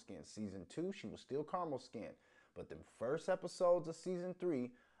caramel skinned. Season 2, she was still caramel skinned. But the first episodes of season 3,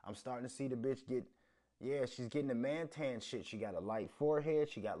 I'm starting to see the bitch Yeah, she's getting the man tan shit. She got a light forehead,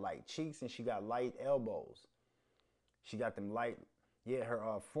 she got light cheeks, and she got light elbows. She got them light, yeah,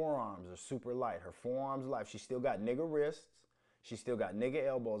 her forearms are super light. Her forearms light. She still got nigga wrists. She still got nigga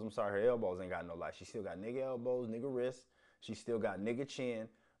elbows. I'm sorry, her elbows ain't got no light. She still got nigga elbows, nigga wrists. She still got nigga chin,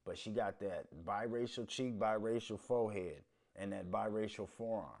 but she got that biracial cheek, biracial forehead, and that biracial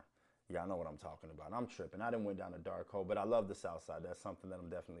forearm. Yeah, I know what I'm talking about. I'm tripping. I didn't went down a dark hole, but I love the South Side. That's something that I'm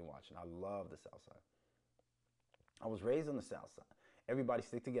definitely watching. I love the South Side. I was raised on the South Side. Everybody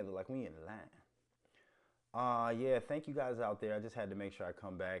stick together like we in the line. Yeah, thank you guys out there. I just had to make sure I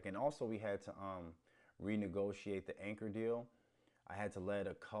come back. And also we had to renegotiate the anchor deal. I had to let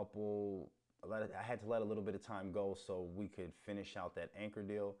I had to let a little bit of time go so we could finish out that anchor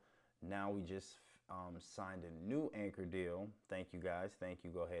deal. Now we just signed a new anchor deal. Thank you guys. Thank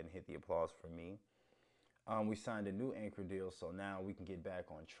you. Go ahead and hit the applause for me. We signed a new anchor deal, so now we can get back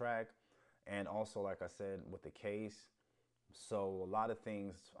on track. And also, like I said, with the case, so a lot of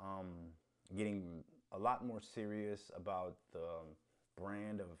things getting a lot more serious about the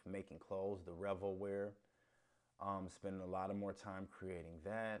brand of making clothes, the Revel wear. Spending a lot of more time creating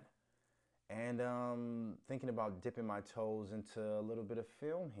that. And thinking about dipping my toes into a little bit of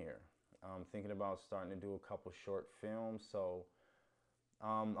film here. Thinking about starting to do a couple short films. So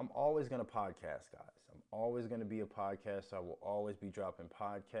I'm always going to podcast, guys. I'm always going to be a podcaster. I will always be dropping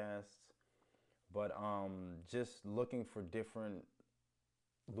podcasts. But just looking for different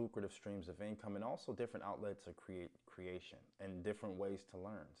lucrative streams of income and also different outlets of creation and different ways to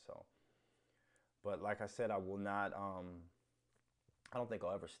learn. So, but like I said, I will not, I don't think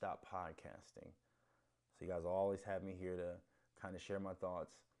I'll ever stop podcasting. So you guys will always have me here to kind of share my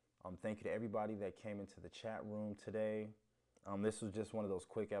thoughts. Thank you to everybody that came into the chat room today. This was just one of those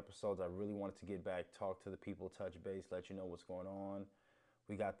quick episodes. I really wanted to get back, talk to the people, touch base, let you know what's going on.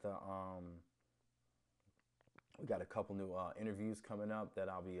 We got a couple new interviews coming up that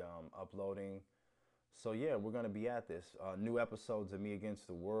I'll be uploading. So yeah, we're gonna be at this. New episodes of Me Against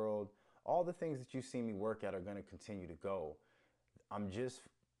the World. All the things that you see me work at are gonna continue to go.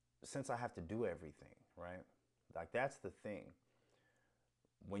 Since I have to do everything, right? Like that's the thing.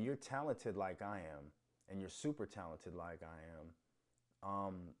 When you're talented like I am, and you're super talented like I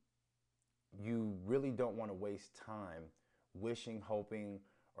am, you really don't want to waste time wishing, hoping,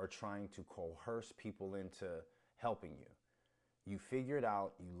 or trying to coerce people into helping you. You figure it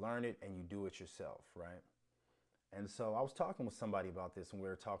out, you learn it, and you do it yourself, right? And so I was talking with somebody about this, and we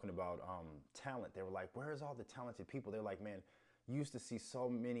were talking about talent. They were like, where's all the talented people? They're like, man, you used to see so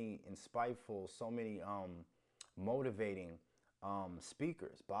many insightful, so many motivating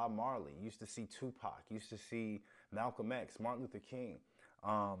speakers. Bob Marley, used to see Tupac, used to see Malcolm X, Martin Luther King.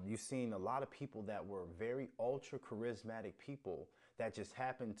 You've seen a lot of people that were very ultra charismatic people that just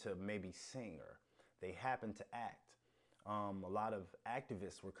happened to maybe sing or they happened to act. A lot of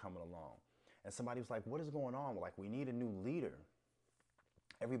activists were coming along. And somebody was like, what is going on? Like, we need a new leader.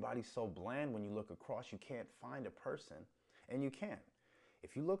 Everybody's so bland when you look across, you can't find a person. And you can.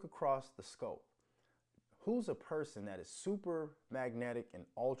 If you look across the scope, who's a person that is super magnetic and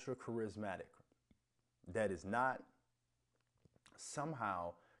ultra charismatic that is not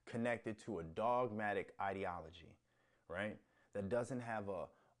somehow connected to a dogmatic ideology, right? That doesn't have a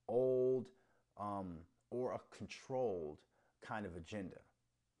old or a controlled kind of agenda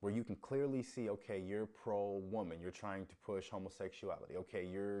where you can clearly see, okay, you're pro-woman, you're trying to push homosexuality. Okay,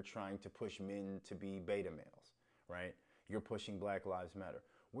 you're trying to push men to be beta males, right? You're pushing Black Lives Matter.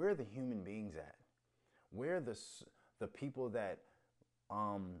 Where are the human beings at? Where are the people that,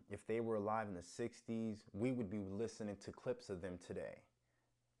 if they were alive in the 60s, we would be listening to clips of them today?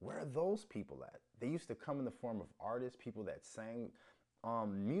 Where are those people at? They used to come in the form of artists, people that sang.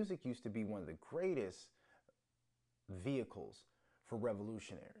 Music used to be one of the greatest vehicles for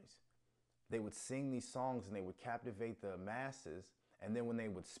revolutionaries. They would sing these songs and they would captivate the masses. And then when they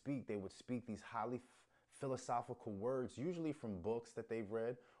would speak these highly philosophical words, usually from books that they've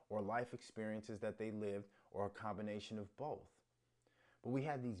read or life experiences that they lived or a combination of both. But we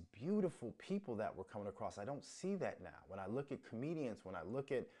had these beautiful people that were coming across. I don't see that now. When I look at comedians, when I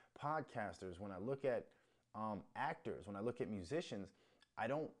look at podcasters, when I look at actors, when I look at musicians, I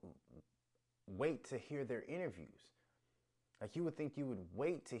don't wait to hear their interviews. Like you would think you would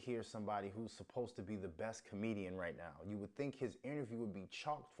wait to hear somebody who's supposed to be the best comedian right now. You would think his interview would be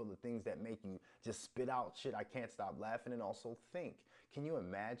chocked full of things that make you just spit out shit, I can't stop laughing, and also think. Can you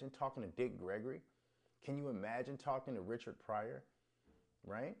imagine talking to Dick Gregory? Can you imagine talking to Richard Pryor?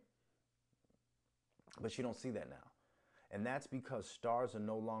 Right? But you don't see that now. And that's because stars are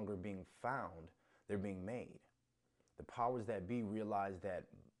no longer being found, they're being made. The powers that be realize that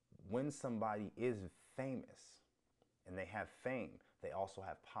when somebody is famous and they have fame, they also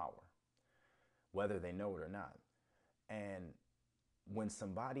have power, whether they know it or not. And when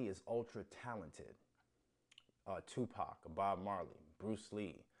somebody is ultra talented, Tupac, Bob Marley, Bruce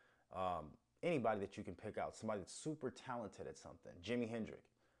Lee, anybody that you can pick out, somebody that's super talented at something, Jimi Hendrix,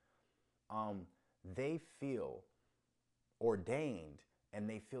 they feel ordained and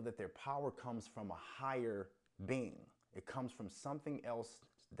they feel that their power comes from a higher being. It comes from something else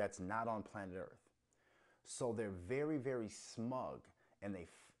that's not on planet Earth. So they're very, very smug, and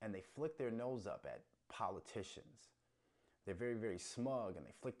they flick their nose up at politicians. They're very, very smug, and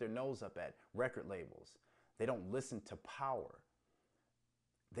they flick their nose up at record labels. They don't listen to power.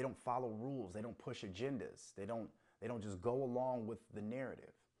 They don't follow rules. They don't push agendas. They don't just go along with the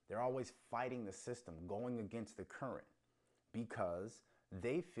narrative. They're always fighting the system, going against the current, because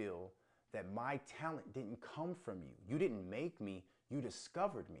they feel that my talent didn't come from you. You didn't make me, you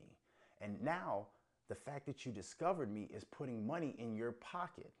discovered me. And now the fact that you discovered me is putting money in your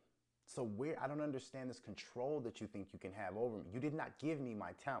pocket. So I don't understand this control that you think you can have over me. You did not give me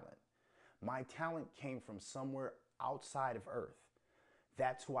my talent. My talent came from somewhere outside of Earth.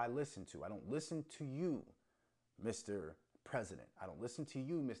 That's who I listen to. I don't listen to you, Mr. President. I don't listen to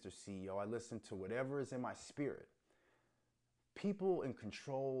you, Mr. CEO. I listen to whatever is in my spirit. People in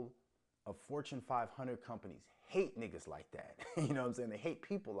control of Fortune 500 companies hate niggas like that. You know what I'm saying? They hate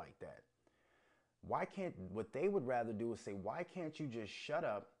people like that. What they would rather do is say, why can't you just shut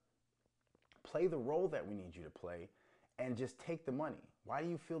up, play the role that we need you to play, and just take the money? Why do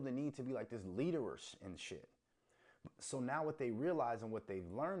you feel the need to be like this leader and shit? So now what they realize and what they've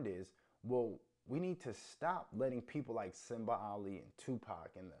learned is, well, we need to stop letting people like Simba Ali and Tupac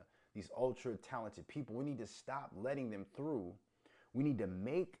and these ultra talented people, we need to stop letting them through. We need to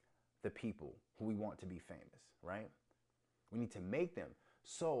make the people who we want to be famous, right? We need to make them.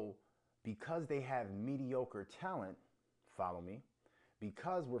 So because they have mediocre talent, follow me,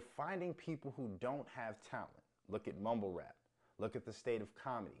 because we're finding people who don't have talent. Look at mumble rap. Look at the state of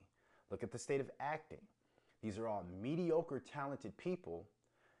comedy. Look at the state of acting. These are all mediocre, talented people.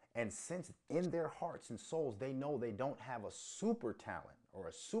 And since in their hearts and souls, they know they don't have a super talent or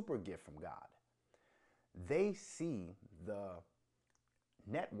a super gift from God, they see the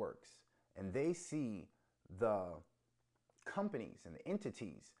networks and they see the companies and the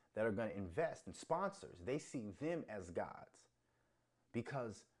entities that are going to invest and sponsors. They see them as gods.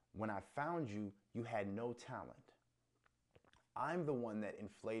 Because when I found you, you had no talent. I'm the one that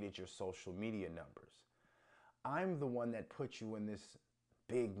inflated your social media numbers. I'm the one that put you in this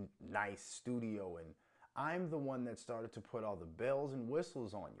big, nice studio, and I'm the one that started to put all the bells and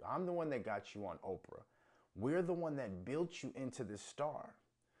whistles on you. I'm the one that got you on Oprah. We're the one that built you into this star.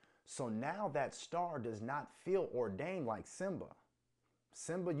 So now that star does not feel ordained like Simba.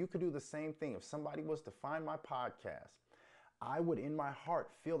 Simba, you could do the same thing. If somebody was to find my podcast, I would in my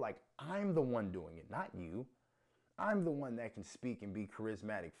heart feel like I'm the one doing it, not you. I'm the one that can speak and be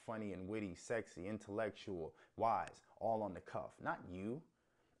charismatic, funny and witty, sexy, intellectual, wise, all on the cuff, not you.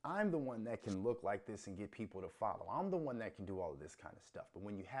 I'm the one that can look like this and get people to follow. I'm the one that can do all of this kind of stuff. But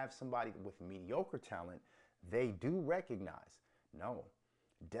when you have somebody with mediocre talent, they do recognize, no,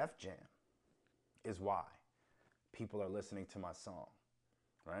 Def Jam is why people are listening to my song,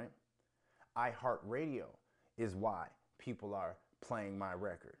 right? iHeartRadio is why people are playing my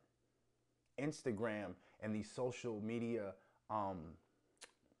record. Instagram and these social media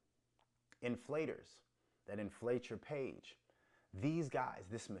inflators that inflate your page. These guys,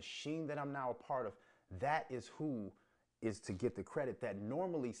 this machine that I'm now a part of, that is who is to get the credit that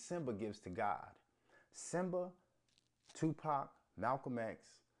normally Simba gives to God. Simba, Tupac, Malcolm X,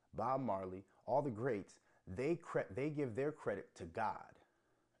 Bob Marley, all the greats, they give their credit to God.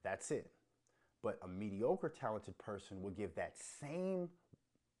 That's it. But a mediocre talented person will give that same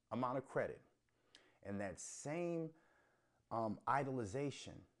amount of credit and that same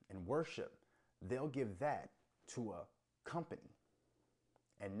idolization and worship, they'll give that to a company.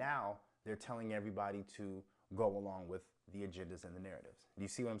 And now they're telling everybody to go along with the agendas and the narratives. Do you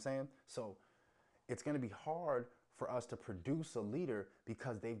see what I'm saying? So it's going to be hard for us to produce a leader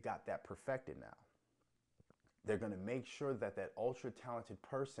because they've got that perfected now. They're going to make sure that that ultra talented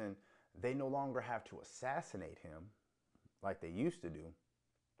person, they no longer have to assassinate him like they used to do.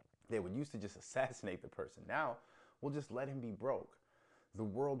 They would used to just assassinate the person. Now we'll just let him be broke. The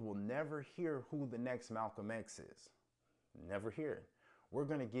world will never hear who the next Malcolm X is. Never hear it. We're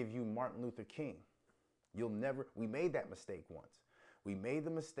going to give you Martin Luther King. We made that mistake once. We made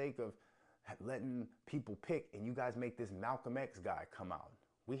the mistake of letting people pick, and you guys make this Malcolm X guy come out.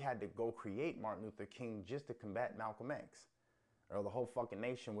 We had to go create Martin Luther King just to combat Malcolm X, or the whole fucking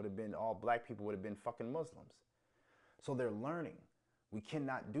nation would have been, all black people would have been fucking Muslims. So they're learning. We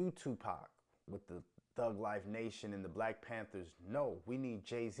cannot do Tupac with the Thug Life Nation and the Black Panthers. No, we need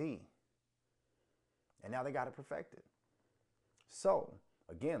Jay-Z. And now they got it perfected. So,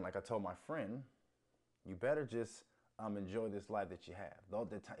 again, like I told my friend, you better just enjoy this life that you have. Though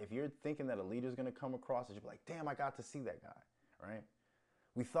if you're thinking that a leader's gonna come across, you'll be like, damn, I got to see that guy, right?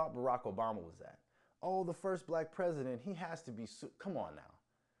 We thought Barack Obama was that. Oh, the first black president, he has to be, come on now.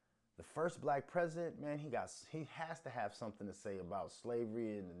 The first black president, man, he has to have something to say about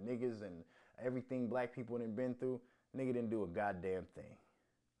slavery and the niggas and everything black people have been through. Nigga didn't do a goddamn thing.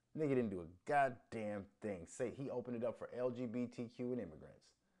 Nigga didn't do a goddamn thing. Say he opened it up for LGBTQ and immigrants.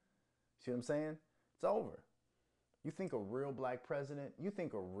 See what I'm saying? It's over. You think a real black president, you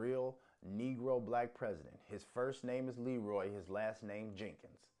think a real Negro black president, his first name is Leroy, his last name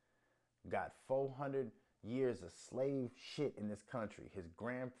Jenkins, got 400 years of slave shit in this country. His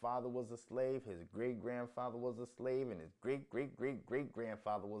grandfather was a slave, his great-grandfather was a slave, and his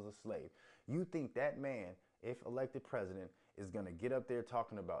great-great-great-great-grandfather was a slave. You think that man, if elected president, is gonna get up there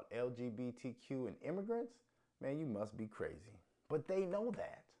talking about LGBTQ and immigrants? Man, you must be crazy. But they know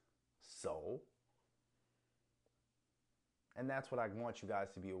that. So, and that's what I want you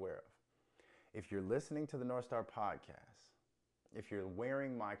guys to be aware of. If you're listening to the North Star podcast, if you're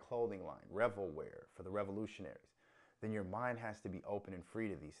wearing my clothing line, Revel Wear for the revolutionaries, then your mind has to be open and free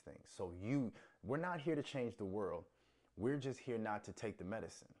to these things. So we're not here to change the world. We're just here not to take the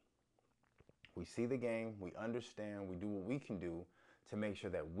medicine. We see the game, we understand, we do what we can do to make sure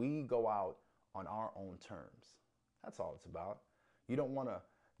that we go out on our own terms. That's all it's about. You don't want to,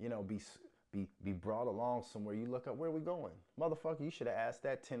 be brought along somewhere. You look up, where are we going? Motherfucker, you should have asked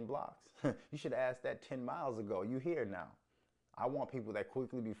that 10 blocks. You should have asked that 10 miles ago. You here now. I want people that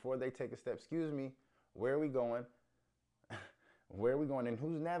quickly, before they take a step, excuse me, where are we going? Where are we going and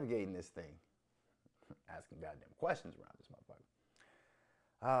who's navigating this thing? Asking goddamn questions around this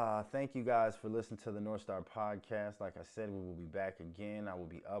motherfucker. Thank you guys for listening to the North Star podcast. Like I said, we will be back again. I will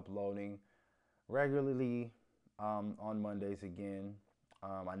be uploading regularly on Mondays again.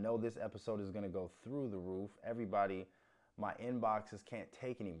 I know this episode is going to go through the roof. Everybody, my inboxes can't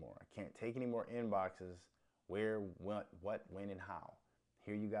take anymore. I can't take any more inboxes. Where, what, when, and how.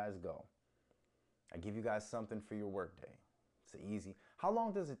 Here you guys go. I give you guys something for your workday. It's easy. How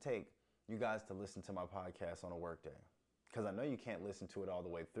long does it take you guys to listen to my podcast on a workday? Because I know you can't listen to it all the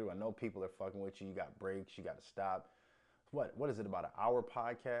way through. I know people are fucking with you. You got breaks. You got to stop. What is it, about an hour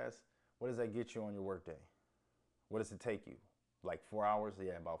podcast? What does that get you on your workday? What does it take you? Like 4 hours?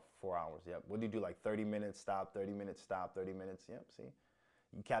 Yeah, about 4 hours. Yep. What do you do? Like 30 minutes, stop, 30 minutes, stop, 30 minutes. Yep, see?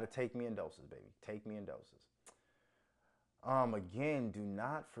 You got to take me in doses, baby. Take me in doses. Again, do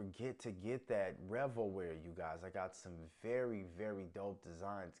not forget to get that Revel Wear, you guys. I got some very, very dope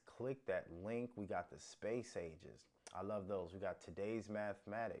designs. Click that link. We got the space ages. I love those. We got Today's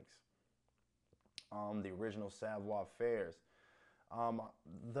Mathematics. The original Savoir Fairs.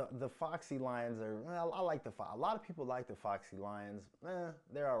 The Foxy Lions are, well, I like a lot of people like the Foxy Lions.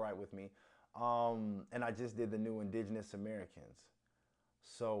 They're all right with me. And I just did the new Indigenous Americans.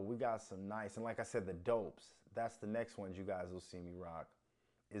 So we got some nice, and like I said, the dopes. That's the next ones you guys will see me rock,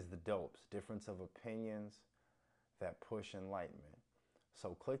 is the dopes. Difference of opinions that push enlightenment.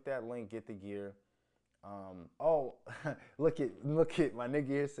 So click that link, get the gear. Oh, look at my nigga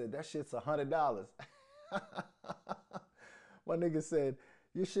here said that shit's $100. My nigga said,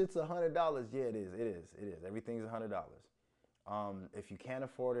 your shit's $100. Yeah, it is. Everything's $100. If you can't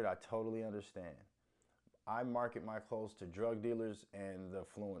afford it, I totally understand. I market my clothes to drug dealers and the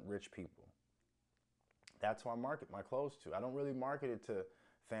affluent rich people. That's who I market my clothes to. I don't really market it to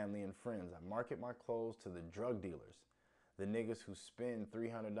family and friends. I market my clothes to the drug dealers, the niggas who spend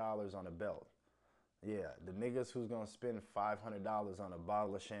 $300 on a belt. Yeah, the niggas who's gonna spend $500 on a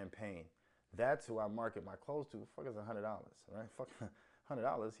bottle of champagne. That's who I market my clothes to. Fuck is $100, right? Fuck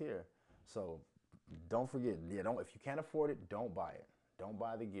 $100 here. So don't forget, if you can't afford it, don't buy it. Don't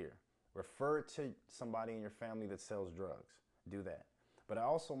buy the gear. Refer it to somebody in your family that sells drugs. Do that. But I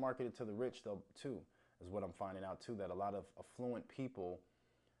also market it to the rich though too, is what I'm finding out too, that a lot of affluent people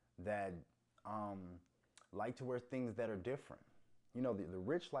that like to wear things that are different. You know, the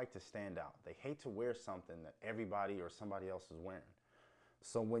rich like to stand out. They hate to wear something that everybody or somebody else is wearing.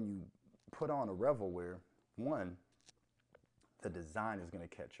 So when you put on a Revel Wear, one, the design is going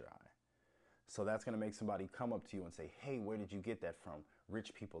to catch your eye. So that's going to make somebody come up to you and say, hey, where did you get that from?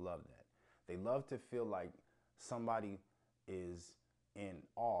 Rich people love that. They love to feel like somebody is in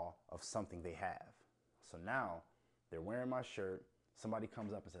awe of something they have. So now they're wearing my shirt. Somebody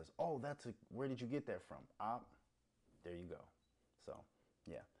comes up and says, oh, where did you get that from? There you go. So,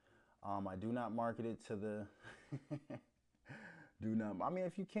 yeah. I do not market it to the, I mean,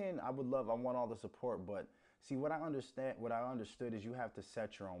 if you can, I want all the support, but see, what I understood is you have to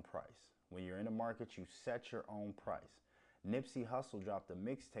set your own price. When you're in the market, you set your own price. Nipsey Hussle dropped a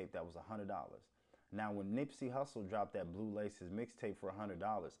mixtape that was $100. Now, when Nipsey Hussle dropped that Blue Laces mixtape for $100,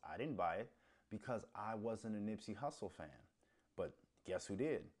 I didn't buy it because I wasn't a Nipsey Hussle fan. But guess who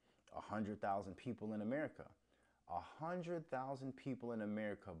did? 100,000 people in America. 100,000 people in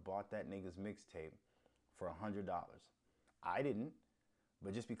America bought that nigga's mixtape for $100. I didn't,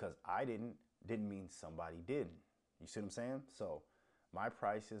 but just because I didn't mean somebody didn't. You see what I'm saying? So my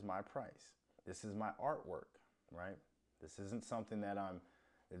price is my price. This is my artwork, right? This isn't something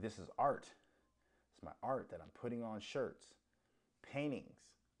this is art. It's my art that I'm putting on shirts, paintings,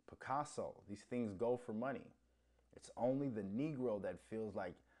 Picasso. These things go for money. It's only the Negro that feels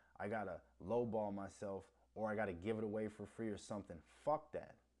like I gotta lowball myself or I gotta give it away for free or something. Fuck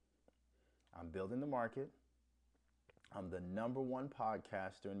that. I'm building the market. I'm the #1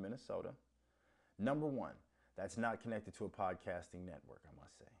 podcaster in Minnesota. #1. That's not connected to a podcasting network, I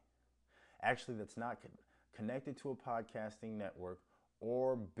must say. Actually, that's not connected to a podcasting network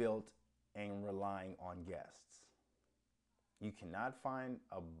or built and relying on guests. You cannot find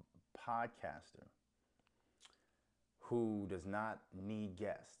a podcaster who does not need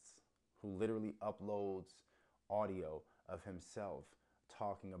guests, who literally uploads audio of himself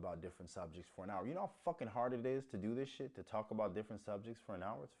talking about different subjects for an hour. You know how fucking hard it is to do this shit, to talk about different subjects for an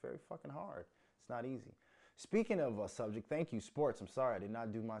hour? It's very fucking hard. It's not easy. Speaking of a subject, thank you, sports. I'm sorry, I did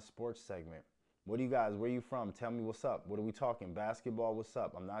not do my sports segment. What do you guys, where you from? Tell me what's up. What are we talking? Basketball, what's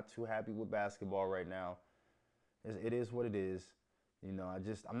up? I'm not too happy with basketball right now. It is what it is. You know,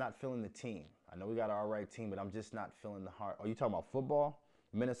 I'm not feeling the team. I know we got an all right team, but I'm just not feeling the heart. Are you talking about football?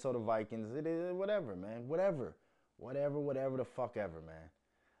 Minnesota Vikings, it is whatever, man. Whatever the fuck ever, man.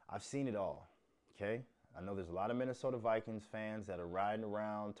 I've seen it all, okay? I know there's a lot of Minnesota Vikings fans that are riding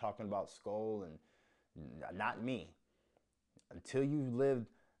around talking about Skol, and not me. Until you've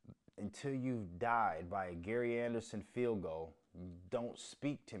died by a Gary Anderson field goal, don't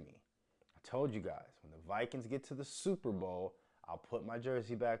speak to me. I told you guys, when the Vikings get to the Super Bowl, I'll put my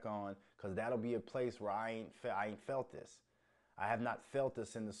jersey back on, because that'll be a place where I ain't felt this. I have not felt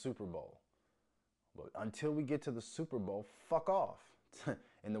this in the Super Bowl. But until we get to the Super Bowl, fuck off.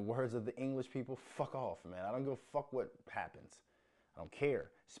 In the words of the English people, fuck off, man. I don't give a fuck what happens. I don't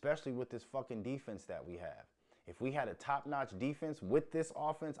care, especially with this fucking defense that we have. If we had a top-notch defense with this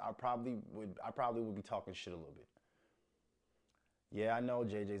offense, I probably would be talking shit a little bit. Yeah, I know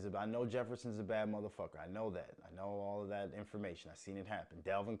I know Jefferson's a bad motherfucker. I know that. I know all of that information. I seen it happen.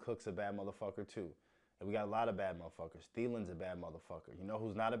 Dalvin Cook's a bad motherfucker too. And we got a lot of bad motherfuckers. Thielen's a bad motherfucker. You know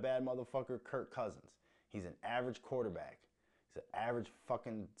who's not a bad motherfucker? Kirk Cousins. He's an average quarterback. He's an average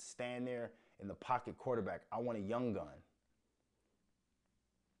fucking stand there in the pocket quarterback. I want a young gun.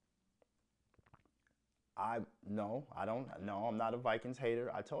 I'm not a Vikings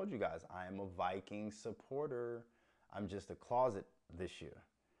hater. I told you guys, I am a Vikings supporter. I'm just a closet this year.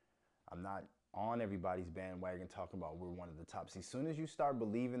 I'm not on everybody's bandwagon talking about we're one of the top. See, as soon as you start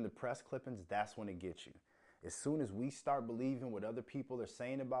believing the press clippings, that's when it gets you. As soon as we start believing what other people are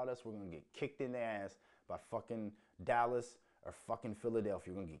saying about us, we're going to get kicked in the ass by fucking Dallas or fucking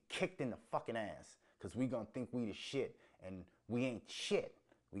Philadelphia. We're going to get kicked in the fucking ass because we're going to think we the shit, and we ain't shit.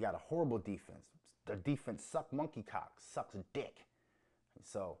 We got a horrible defense. Their defense sucks monkey cock, sucks dick.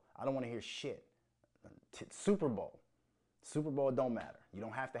 So I don't want to hear shit. Super Bowl don't matter. You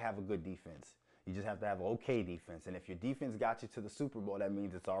don't have to have a good defense. You just have to have an okay defense. And if your defense got you to the Super Bowl, that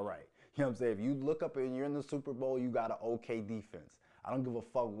means it's all right. You know what I'm saying? If you look up and you're in the Super Bowl, you got an okay defense. I don't give a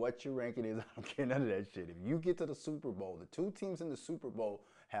fuck what your ranking is. I don't care none of that shit. If you get to the Super Bowl, the two teams in the Super Bowl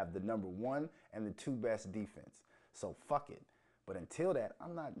have the #1 and the 2 best defense. So fuck it. But until that,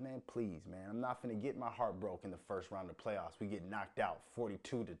 I'm not, man, please, man. I'm not finna get my heart broke in the first round of playoffs. We get knocked out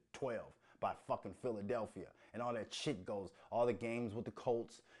 42-12 by fucking Philadelphia. And all that shit goes, all the games with the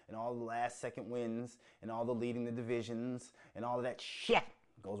Colts and all the last second wins and all the leading the divisions and all of that shit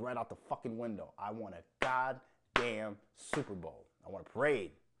goes right out the fucking window. I want a goddamn Super Bowl. I want a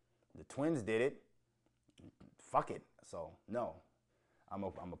parade. The Twins did it. Fuck it. So, no. I'm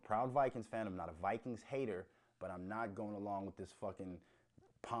a proud Vikings fan. I'm not a Vikings hater, but I'm not going along with this fucking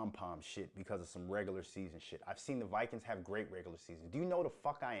pom-pom shit because of some regular season shit. I've seen the Vikings have great regular seasons. Do you know the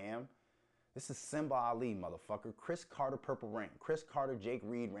fuck I am? This is Simba Ali, motherfucker. Chris Carter, Purple Rain. Chris Carter, Jake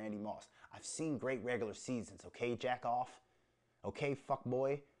Reed, Randy Moss. I've seen great regular seasons, okay, jack off? Okay, fuck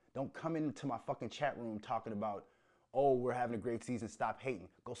boy? Don't come into my fucking chat room talking about, oh, we're having a great season, stop hating.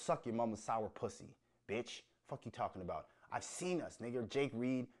 Go suck your mama's sour pussy, bitch. Fuck you talking about. I've seen us, nigga. Jake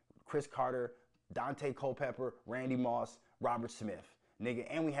Reed, Chris Carter, Dante Culpepper, Randy Moss, Robert Smith, nigga.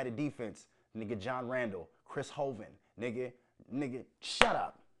 And we had a defense, nigga. John Randall, Chris Hovan, nigga. Shut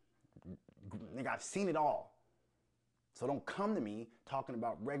up. Nigga, I've seen it all. So don't come to me talking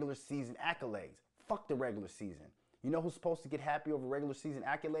about regular season accolades. Fuck the regular season. You know who's supposed to get happy over regular season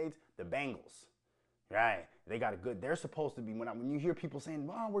accolades? The Bengals. Right? They got a good, they're supposed to be, when you hear people saying,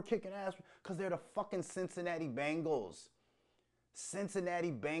 oh, we're kicking ass, because they're the fucking Cincinnati Bengals.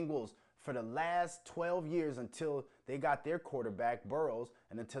 Cincinnati Bengals, for the last 12 years until they got their quarterback, Burrows,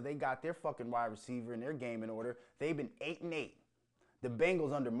 and until they got their fucking wide receiver and their game in order, they've been 8-8. The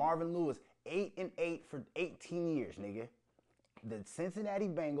Bengals under Marvin Lewis, 8-8 for 18 years, nigga. The Cincinnati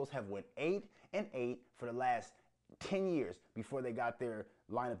Bengals have went 8-8 for the last 10 years before they got their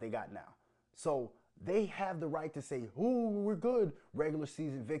lineup they got now. So they have the right to say, ooh, we're good. Regular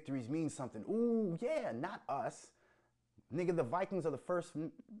season victories mean something. Ooh, yeah, not us. Nigga, the Vikings are the first.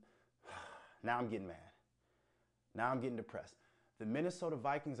 Now I'm getting mad. Now I'm getting depressed. The Minnesota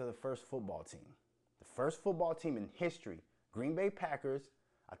Vikings are the first football team. The first football team in history. Green Bay Packers,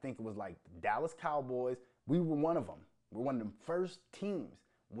 I think it was like the Dallas Cowboys. We were one of them. We're one of them first teams.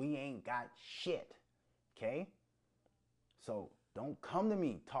 We ain't got shit, okay? So don't come to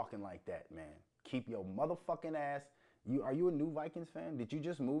me talking like that, man. Keep your motherfucking ass. Are you a new Vikings fan? Did you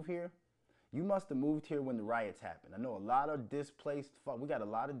just move here? You must have moved here when the riots happened. I know a lot of displaced, we got a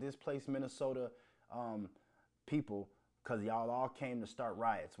lot of displaced Minnesota people because y'all all came to start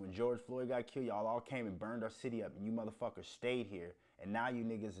riots. When George Floyd got killed, y'all all came and burned our city up, and you motherfuckers stayed here. And now you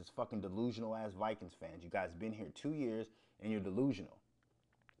niggas is fucking delusional ass Vikings fans. You guys been here 2 years and you're delusional.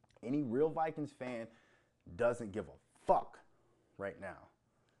 Any real Vikings fan doesn't give a fuck right now.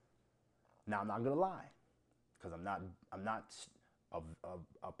 Now I'm not gonna lie, because I'm not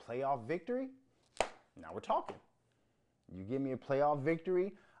a playoff victory. Now we're talking. You give me a playoff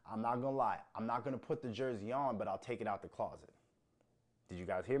victory, I'm not gonna lie. I'm not gonna put the jersey on, but I'll take it out the closet. Did you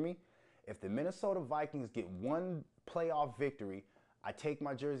guys hear me? If the Minnesota Vikings get one playoff victory, I take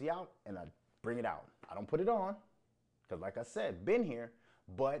my jersey out and I bring it out. I don't put it on, because like I said, been here,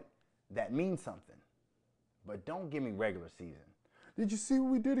 but that means something. But don't give me regular season. Did you see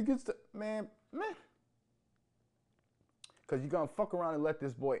what we did against the, man? Because you're going to fuck around and let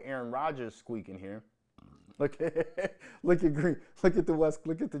this boy Aaron Rodgers squeak in here. Look at Green. Look at the West.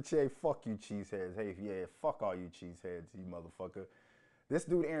 Look at the Che. Fuck you, cheeseheads. Hey, yeah, fuck all you cheeseheads, you motherfucker. This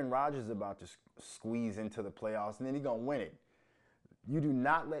dude Aaron Rodgers is about to squeeze into the playoffs, and then he's going to win it. You do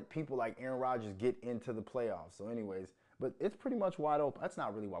not let people like Aaron Rodgers get into the playoffs. So anyways, but it's pretty much wide open. That's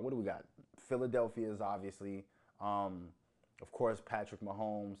not really wide. What do we got? Philadelphia is obviously, of course, Patrick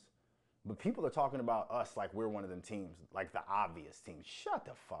Mahomes. But people are talking about us like we're one of them teams, like the obvious teams. Shut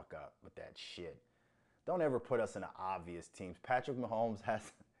the fuck up with that shit. Don't ever put us in the obvious teams. Patrick Mahomes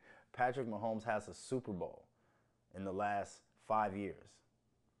has a Super Bowl in the last 5 years.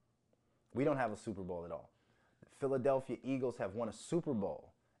 We don't have a Super Bowl at all. The Philadelphia Eagles have won a Super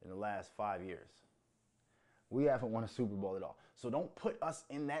Bowl in the last 5 years. We haven't won a Super Bowl at all. So don't put us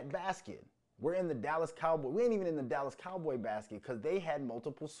in that basket. We're in the Dallas Cowboy. We ain't even in the Dallas Cowboy basket because they had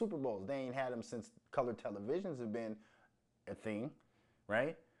multiple Super Bowls. They ain't had them since color televisions have been a thing,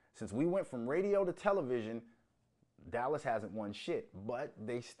 right? Since we went from radio to television, Dallas hasn't won shit, but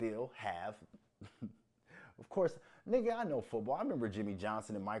they still have. Of course, nigga, I know football. I remember Jimmy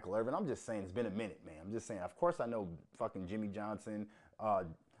Johnson and Michael Irvin. I'm just saying it's been a minute, man. I'm just saying. Of course, I know fucking Jimmy Johnson,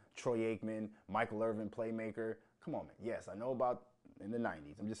 Troy Aikman, Michael Irvin, playmaker. Come on, man. Yes, I know about in the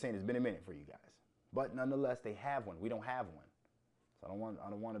 90s. I'm just saying it's been a minute for you guys. But nonetheless, they have one. We don't have one. So I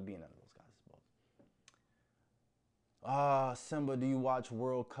don't want to be none of those guys. Simba, do you watch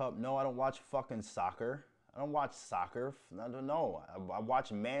World Cup? No, I don't watch fucking soccer. I don't watch soccer. No. I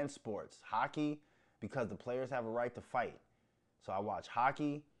watch man sports. Hockey, because the players have a right to fight. So I watch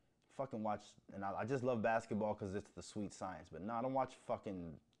hockey, fucking watch, and I just love basketball because it's the sweet science. But no, I don't watch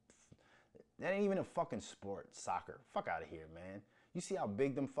fucking, that ain't even a fucking sport, soccer. Fuck out of here, man. You see how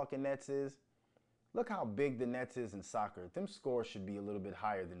big them fucking nets is? Look how big the nets is in soccer. Them scores should be a little bit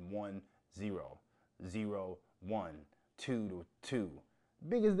higher than 1-0, 0-1, 2-2.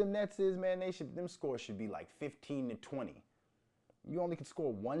 Big as them nets is, man, them scores should be like 15-20. You only can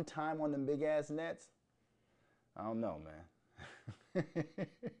score one time on them big ass nets? I don't know, man.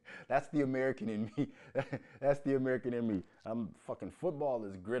 That's the American in me. That's the American in me. I'm fucking, football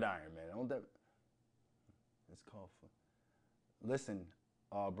is gridiron, man. It's called. Listen,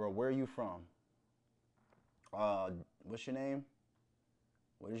 bro, where are you from? What's your name?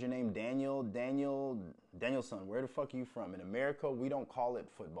 What is your name? Danielson. Where the fuck are you from? In America, we don't call it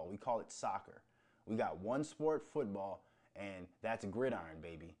football. We call it soccer. We got one sport, football, and that's gridiron,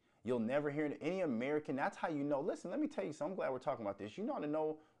 baby. You'll never hear any American. That's how you know. Listen, let me tell you something. I'm glad we're talking about this. You know how to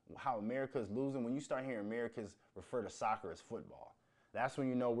know how America is losing when you start hearing Americans refer to soccer as football. That's when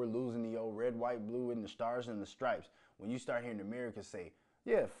you know we're losing the old red, white, blue, and the stars and the stripes. When you start hearing Americans say,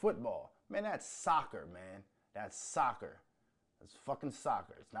 yeah, football. Man, that's soccer, man. That's soccer. That's fucking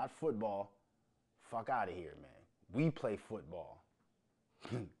soccer. It's not football. Fuck out of here, man. We play football.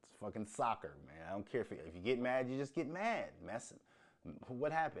 It's fucking soccer, man. I don't care if you get mad, you just get mad.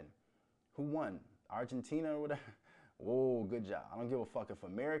 What happened? Who won? Argentina or whatever? Whoa, good job. I don't give a fuck if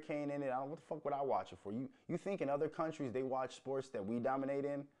America ain't in it. What the fuck would I watch it for? You think in other countries they watch sports that we dominate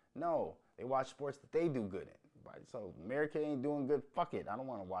in? No, they watch sports that they do good in. Right? So America ain't doing good. Fuck it. I don't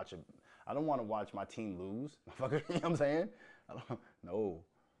want to watch it. I don't want to watch my team lose. You know what I'm saying? No.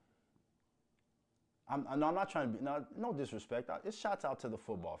 I'm not trying to be, no disrespect. It's shouts out to the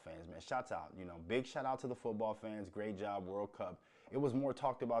football fans, man. Shouts out, big shout out to the football fans. Great job, World Cup. It was more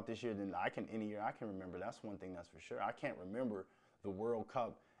talked about this year than any year I can remember. That's one thing that's for sure. I can't remember the World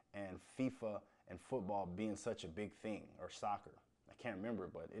Cup and FIFA and football being such a big thing, or soccer. I can't remember,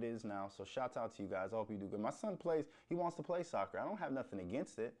 but it is now. So shouts out to you guys. I hope you do good. My son he wants to play soccer. I don't have nothing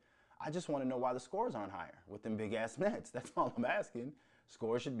against it. I just want to know why the scores aren't higher with them big ass nets. That's all I'm asking.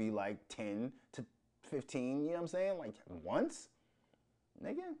 Scores should be like 10 to 15, you know what I'm saying? Like once?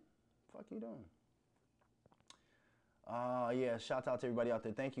 Nigga, fuck you doing? Yeah, shout out to everybody out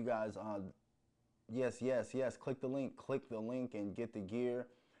there. Thank you guys. Yes. Click the link and get the gear.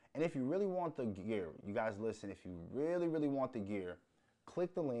 And if you really want the gear, you guys listen, if you really, really want the gear,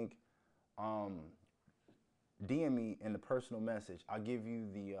 click the link, DM me in the personal message. I'll give you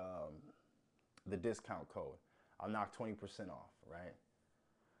the discount code. I'll knock 20% off, right?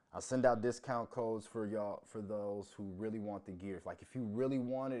 I'll send out discount codes for y'all, for those who really want the gear. Like if you really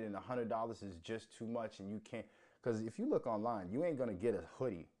want it and $100 is just too much and you can't, because if you look online, you ain't gonna get a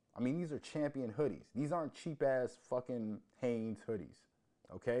hoodie. I mean, these are Champion hoodies. These aren't cheap ass fucking Hanes hoodies,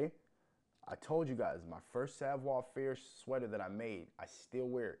 okay? I told you guys, my first Savoir Faire sweater that I made, I still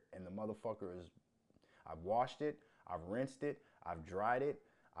wear it. And the motherfucker I've washed it, I've rinsed it, I've dried it,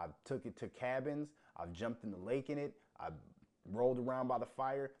 I've took it to cabins, I've jumped in the lake in it, I've rolled around by the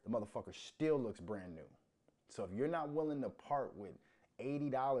fire, the motherfucker still looks brand new. So if you're not willing to part with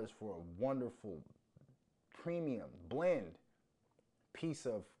 $80 for a wonderful premium blend piece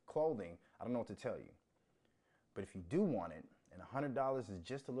of clothing, I don't know what to tell you. But if you do want it, and $100 is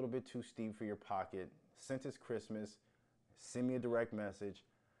just a little bit too steep for your pocket, since it's Christmas, send me a direct message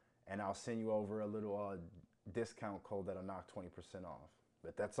and I'll send you over a little discount code that'll knock 20% off.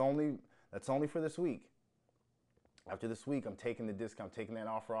 But that's only for this week. After this week, I'm taking the discount, taking that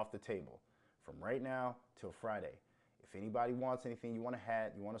offer off the table from right now till Friday. If anybody wants anything, you want a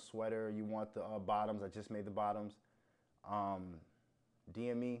hat, you want a sweater, you want the bottoms, I just made the bottoms,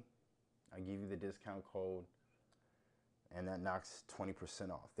 DM me, I'll give you the discount code, and that knocks 20%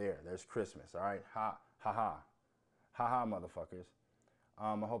 off. There's Christmas, all right? Ha, motherfuckers.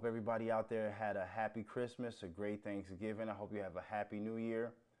 I hope everybody out there had a happy Christmas, a great Thanksgiving. I hope you have a happy New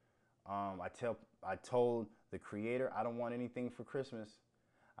Year. I told the Creator, I don't want anything for Christmas.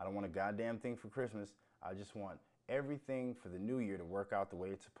 I don't want a goddamn thing for Christmas. I just want everything for the new year to work out the way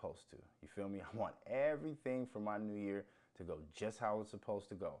it's supposed to. You feel me? I want everything for my new year to go just how it's supposed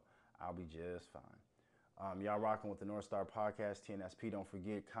to go. I'll be just fine. Y'all rocking with the North Star Podcast, TNSP. Don't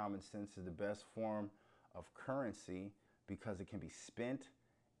forget, common sense is the best form of currency because it can be spent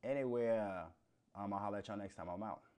anywhere. I'll holler at y'all next time. I'm out.